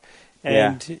walk,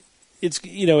 and it's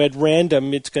at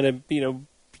random it's going to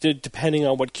depending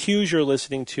on what cues you're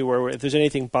listening to, or if there's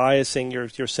anything biasing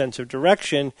your sense of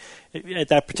direction at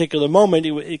that particular moment,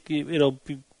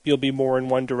 you'll be more in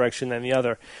one direction than the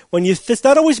other. It's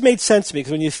not always made sense to me,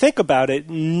 because when you think about it,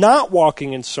 not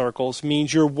walking in circles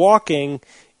means you're walking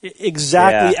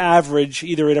exactly average,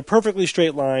 either in a perfectly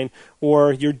straight line,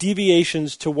 or your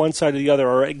deviations to one side or the other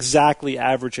are exactly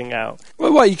averaging out.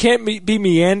 Well, you can't be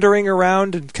meandering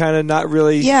around and kind of not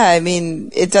really... Yeah, I mean,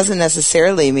 it doesn't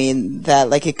necessarily mean that,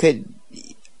 like, it could...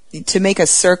 To make a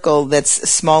circle that's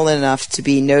small enough to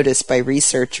be noticed by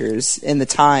researchers in the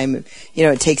time,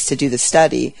 it takes to do the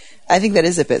study, I think that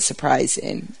is a bit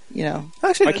surprising,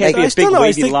 Actually, it can't be a big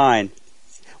wavy line.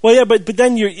 Well, yeah, but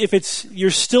then you're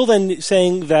still then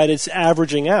saying that it's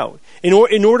averaging out in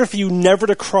order for you never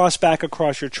to cross back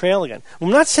across your trail again. I'm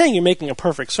not saying you're making a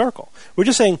perfect circle. We're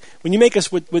just saying when you make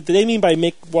what they mean by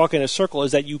walk in a circle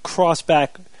is that you cross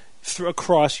back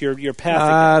across your path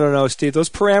again. I don't know, Steve. Those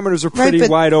parameters are pretty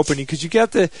wide open because you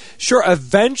get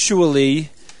eventually,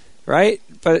 right?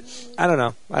 But I don't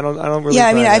know. I don't really. Yeah,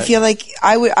 I mean, I feel like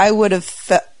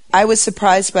I was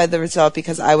surprised by the result,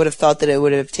 because I would have thought that it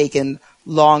would have taken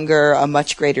longer, a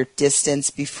much greater distance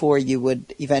before you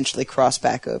would eventually cross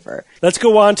back over. Let's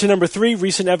go on to number 3.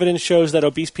 Recent evidence shows that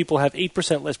obese people have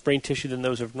 8% less brain tissue than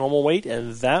those of normal weight,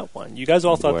 and that one, you guys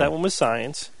all thought that one was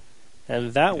science,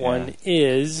 and that one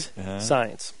is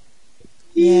science.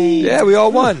 Yay. Yeah, we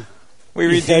all won. We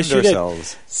redeemed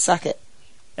ourselves. Suck it.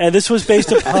 And this was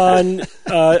based upon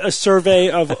a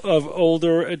survey of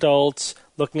older adults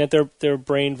looking at their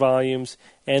brain volumes,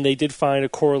 and they did find a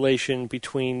correlation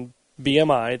between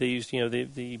BMI, they used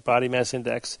the body mass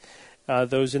index,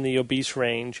 those in the obese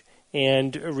range,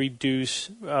 and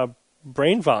reduce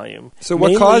brain volume. So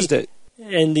what caused it?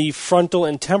 In the frontal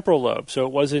and temporal lobe. So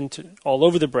it wasn't all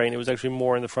over the brain. It was actually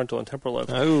more in the frontal and temporal lobe.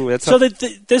 Oh, that's so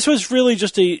this was really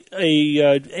just a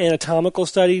anatomical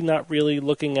study, not really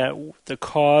looking at the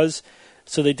cause.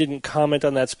 So they didn't comment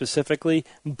on that specifically.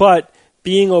 But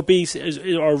being obese is an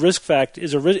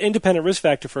independent risk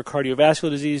factor for cardiovascular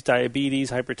disease,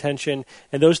 diabetes, hypertension,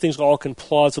 and those things all can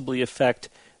plausibly affect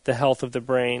the health of the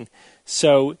brain.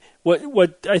 So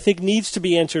what I think needs to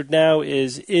be answered now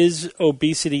is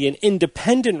obesity an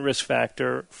independent risk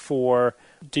factor for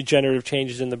degenerative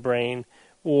changes in the brain,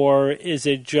 or is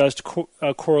it just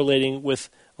correlating with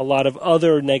a lot of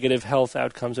other negative health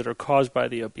outcomes that are caused by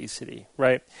the obesity,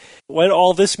 right? What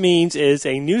all this means is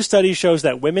a new study shows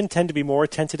that women tend to be more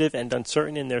attentive and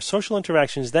uncertain in their social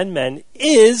interactions than men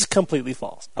is completely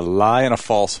false. A lie and a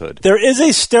falsehood. There is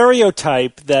a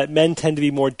stereotype that men tend to be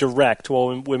more direct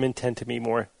while women tend to be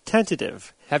more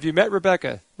tentative. Have you met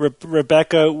Rebecca?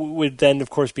 Rebecca would then, of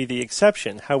course, be the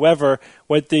exception. However,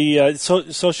 what the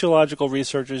sociological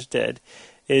researchers did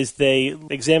is they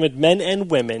examined men and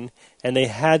women, and they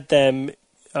had them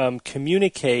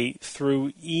communicate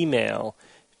through email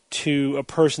to a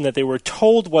person that they were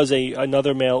told was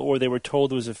another male, or they were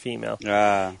told was a female,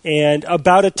 and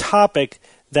about a topic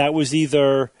that was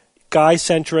either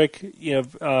guy-centric,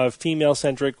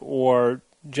 female-centric, or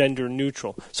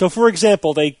gender-neutral. So, for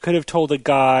example, they could have told a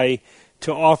guy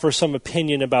to offer some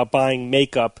opinion about buying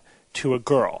makeup to a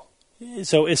girl.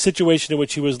 So a situation in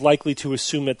which he was likely to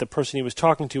assume that the person he was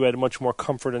talking to had much more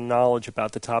comfort and knowledge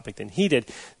about the topic than he did,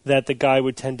 that the guy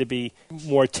would tend to be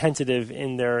more tentative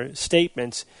in their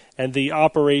statements. And the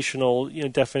operational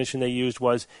definition they used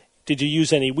was, did you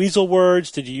use any weasel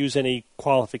words? Did you use any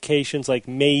qualifications like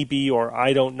maybe or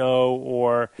I don't know,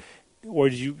 or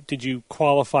did you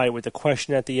qualify it with a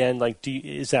question at the end like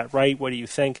is that right? What do you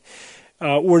think?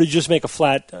 Or did you just make a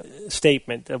flat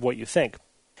statement of what you think?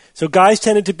 So guys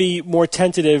tended to be more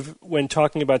tentative when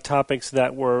talking about topics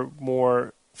that were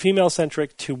more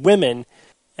female-centric to women,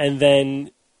 and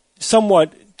then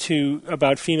somewhat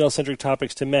about female-centric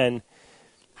topics to men.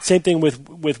 Same thing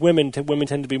with women. Women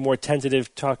tend to be more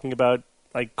tentative talking about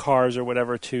like cars or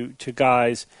whatever to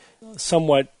guys,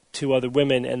 somewhat to other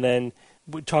women, and then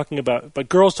but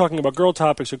girls talking about girl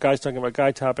topics or guys talking about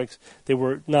guy topics, they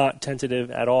were not tentative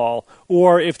at all.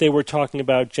 Or if they were talking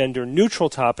about gender-neutral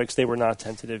topics, they were not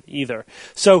tentative either.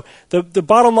 So the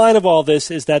bottom line of all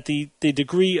this is that the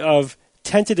degree of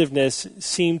tentativeness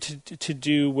seemed to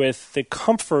do with the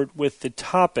comfort with the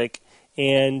topic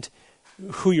and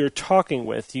who you're talking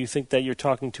with. Do you think that you're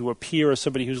talking to a peer or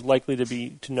somebody who's likely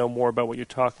to know more about what you're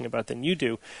talking about than you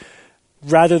do,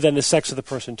 rather than the sex of the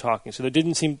person talking? So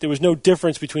there was no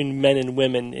difference between men and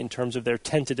women in terms of their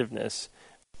tentativeness.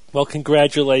 Well,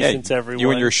 congratulations, everyone.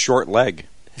 You and your short leg.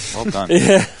 Well done.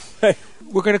 Yeah.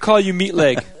 We're going to call you Meat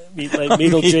Leg. Meat Leg,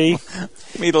 Meatle G.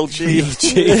 Meatle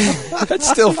G. That's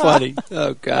still funny.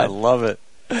 Oh, God. I love it.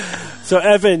 So,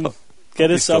 Evan,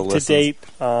 get us up to date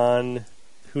on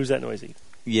Who's That Noisy?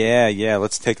 Yeah.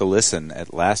 Let's take a listen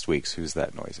at last week's Who's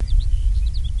That Noisy.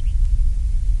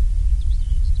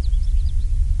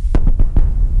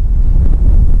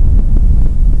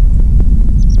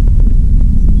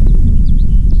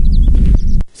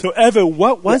 So, Evan,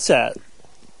 what was that?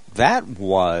 That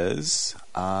was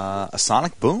a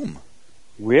sonic boom.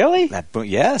 Really? That boom,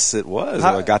 yes, it was.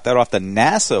 I got that off the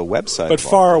NASA website. But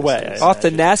far away. Off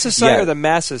the NASA site or the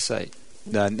Massa site?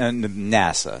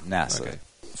 NASA. Okay.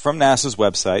 From NASA's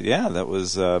website, yeah, that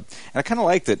was... and I kind of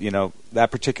liked it,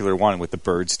 that particular one with the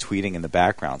birds tweeting in the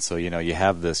background. So, you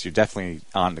have this, you're definitely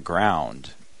on the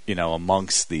ground,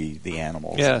 amongst the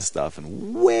animals and stuff.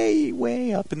 And way,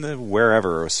 way up in the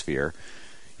wherever-osphere,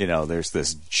 there's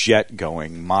this jet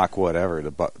going, Mach whatever,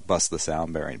 to bust the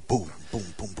sound barrier. Boom, boom,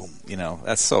 boom, boom.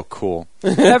 That's so cool.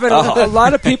 Evan, a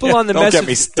lot of people on the Don't message... get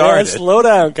me started. Yeah, slow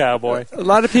down, cowboy. A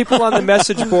lot of people on the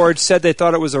message board said they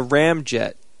thought it was a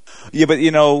ramjet. Yeah, but,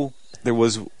 there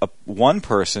was one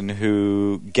person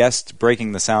who guessed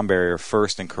breaking the sound barrier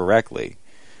first and correctly,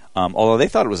 although they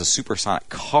thought it was a supersonic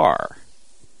car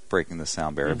breaking the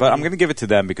sound barrier. Mm-hmm. But I'm going to give it to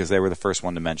them because they were the first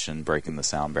one to mention breaking the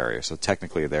sound barrier, so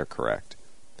technically they're correct.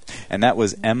 And that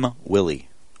was M. Willie.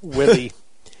 Willie.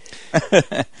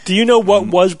 Do you know what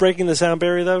was breaking the sound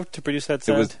barrier, though, to produce that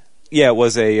sound? It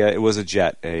was a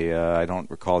jet. I don't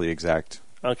recall the exact...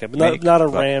 Okay, but not a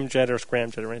ramjet or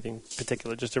scramjet or anything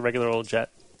particular, just a regular old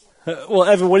jet. Well,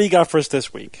 Evan, what do you got for us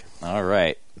this week? All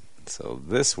right. So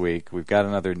this week, we've got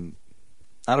another,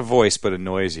 not a voice, but a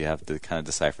noise you have to kind of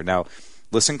decipher. Now,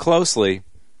 listen closely,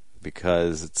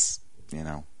 because it's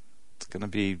going to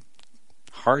be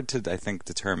hard to, I think,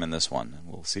 determine this one.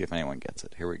 We'll see if anyone gets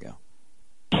it. Here we go.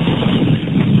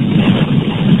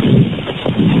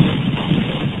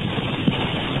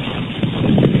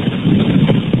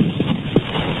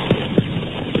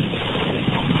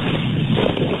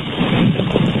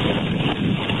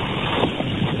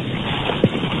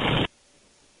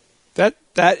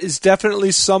 That is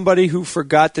definitely somebody who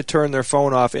forgot to turn their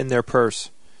phone off in their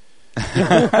purse.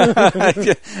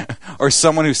 Or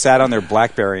someone who sat on their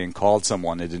BlackBerry and called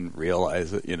someone and didn't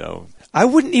realize it, I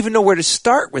wouldn't even know where to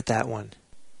start with that one.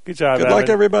 Good job, Good Evan. luck,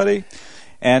 everybody.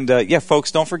 And,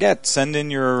 folks, don't forget, send in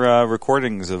your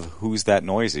recordings of Who's That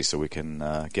Noisy so we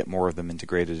can get more of them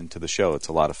integrated into the show. It's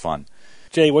a lot of fun.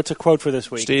 Jay, what's a quote for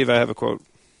this week? Steve, I have a quote.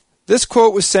 This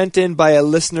quote was sent in by a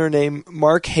listener named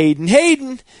Mark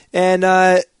Hayden,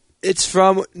 and it's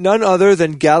from none other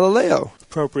than Galileo.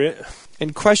 Appropriate.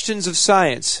 In questions of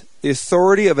science, the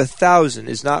authority of 1,000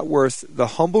 is not worth the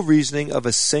humble reasoning of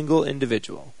a single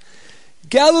individual.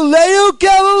 Galileo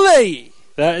Galilei!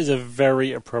 That is a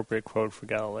very appropriate quote for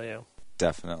Galileo.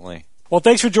 Definitely. Well,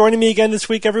 thanks for joining me again this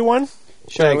week, everyone.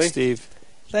 Thanks, Steve.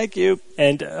 Thank you.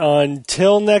 And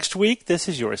until next week, this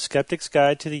is your Skeptic's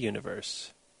Guide to the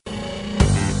Universe.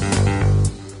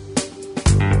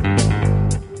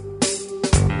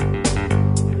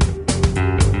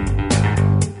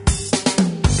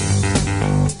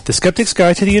 The Skeptic's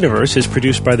Guide to the Universe is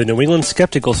produced by the New England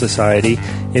Skeptical Society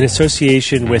in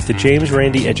association with the James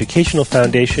Randi Educational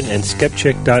Foundation and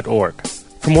Skepchick.org.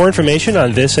 For more information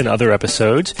on this and other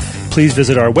episodes, please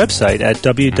visit our website at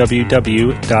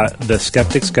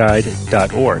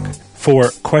www.theskepticsguide.org.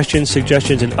 For questions,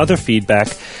 suggestions, and other feedback,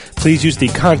 please use the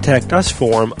Contact Us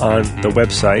form on the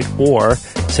website or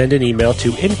send an email to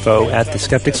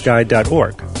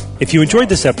info@theskepticsguide.org. If you enjoyed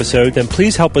this episode, then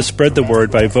please help us spread the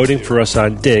word by voting for us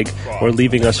on Dig or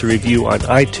leaving us a review on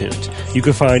iTunes. You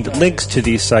can find links to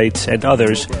these sites and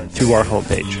others through our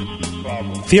homepage.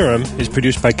 Theorem is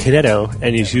produced by Kineto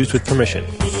and is used with permission.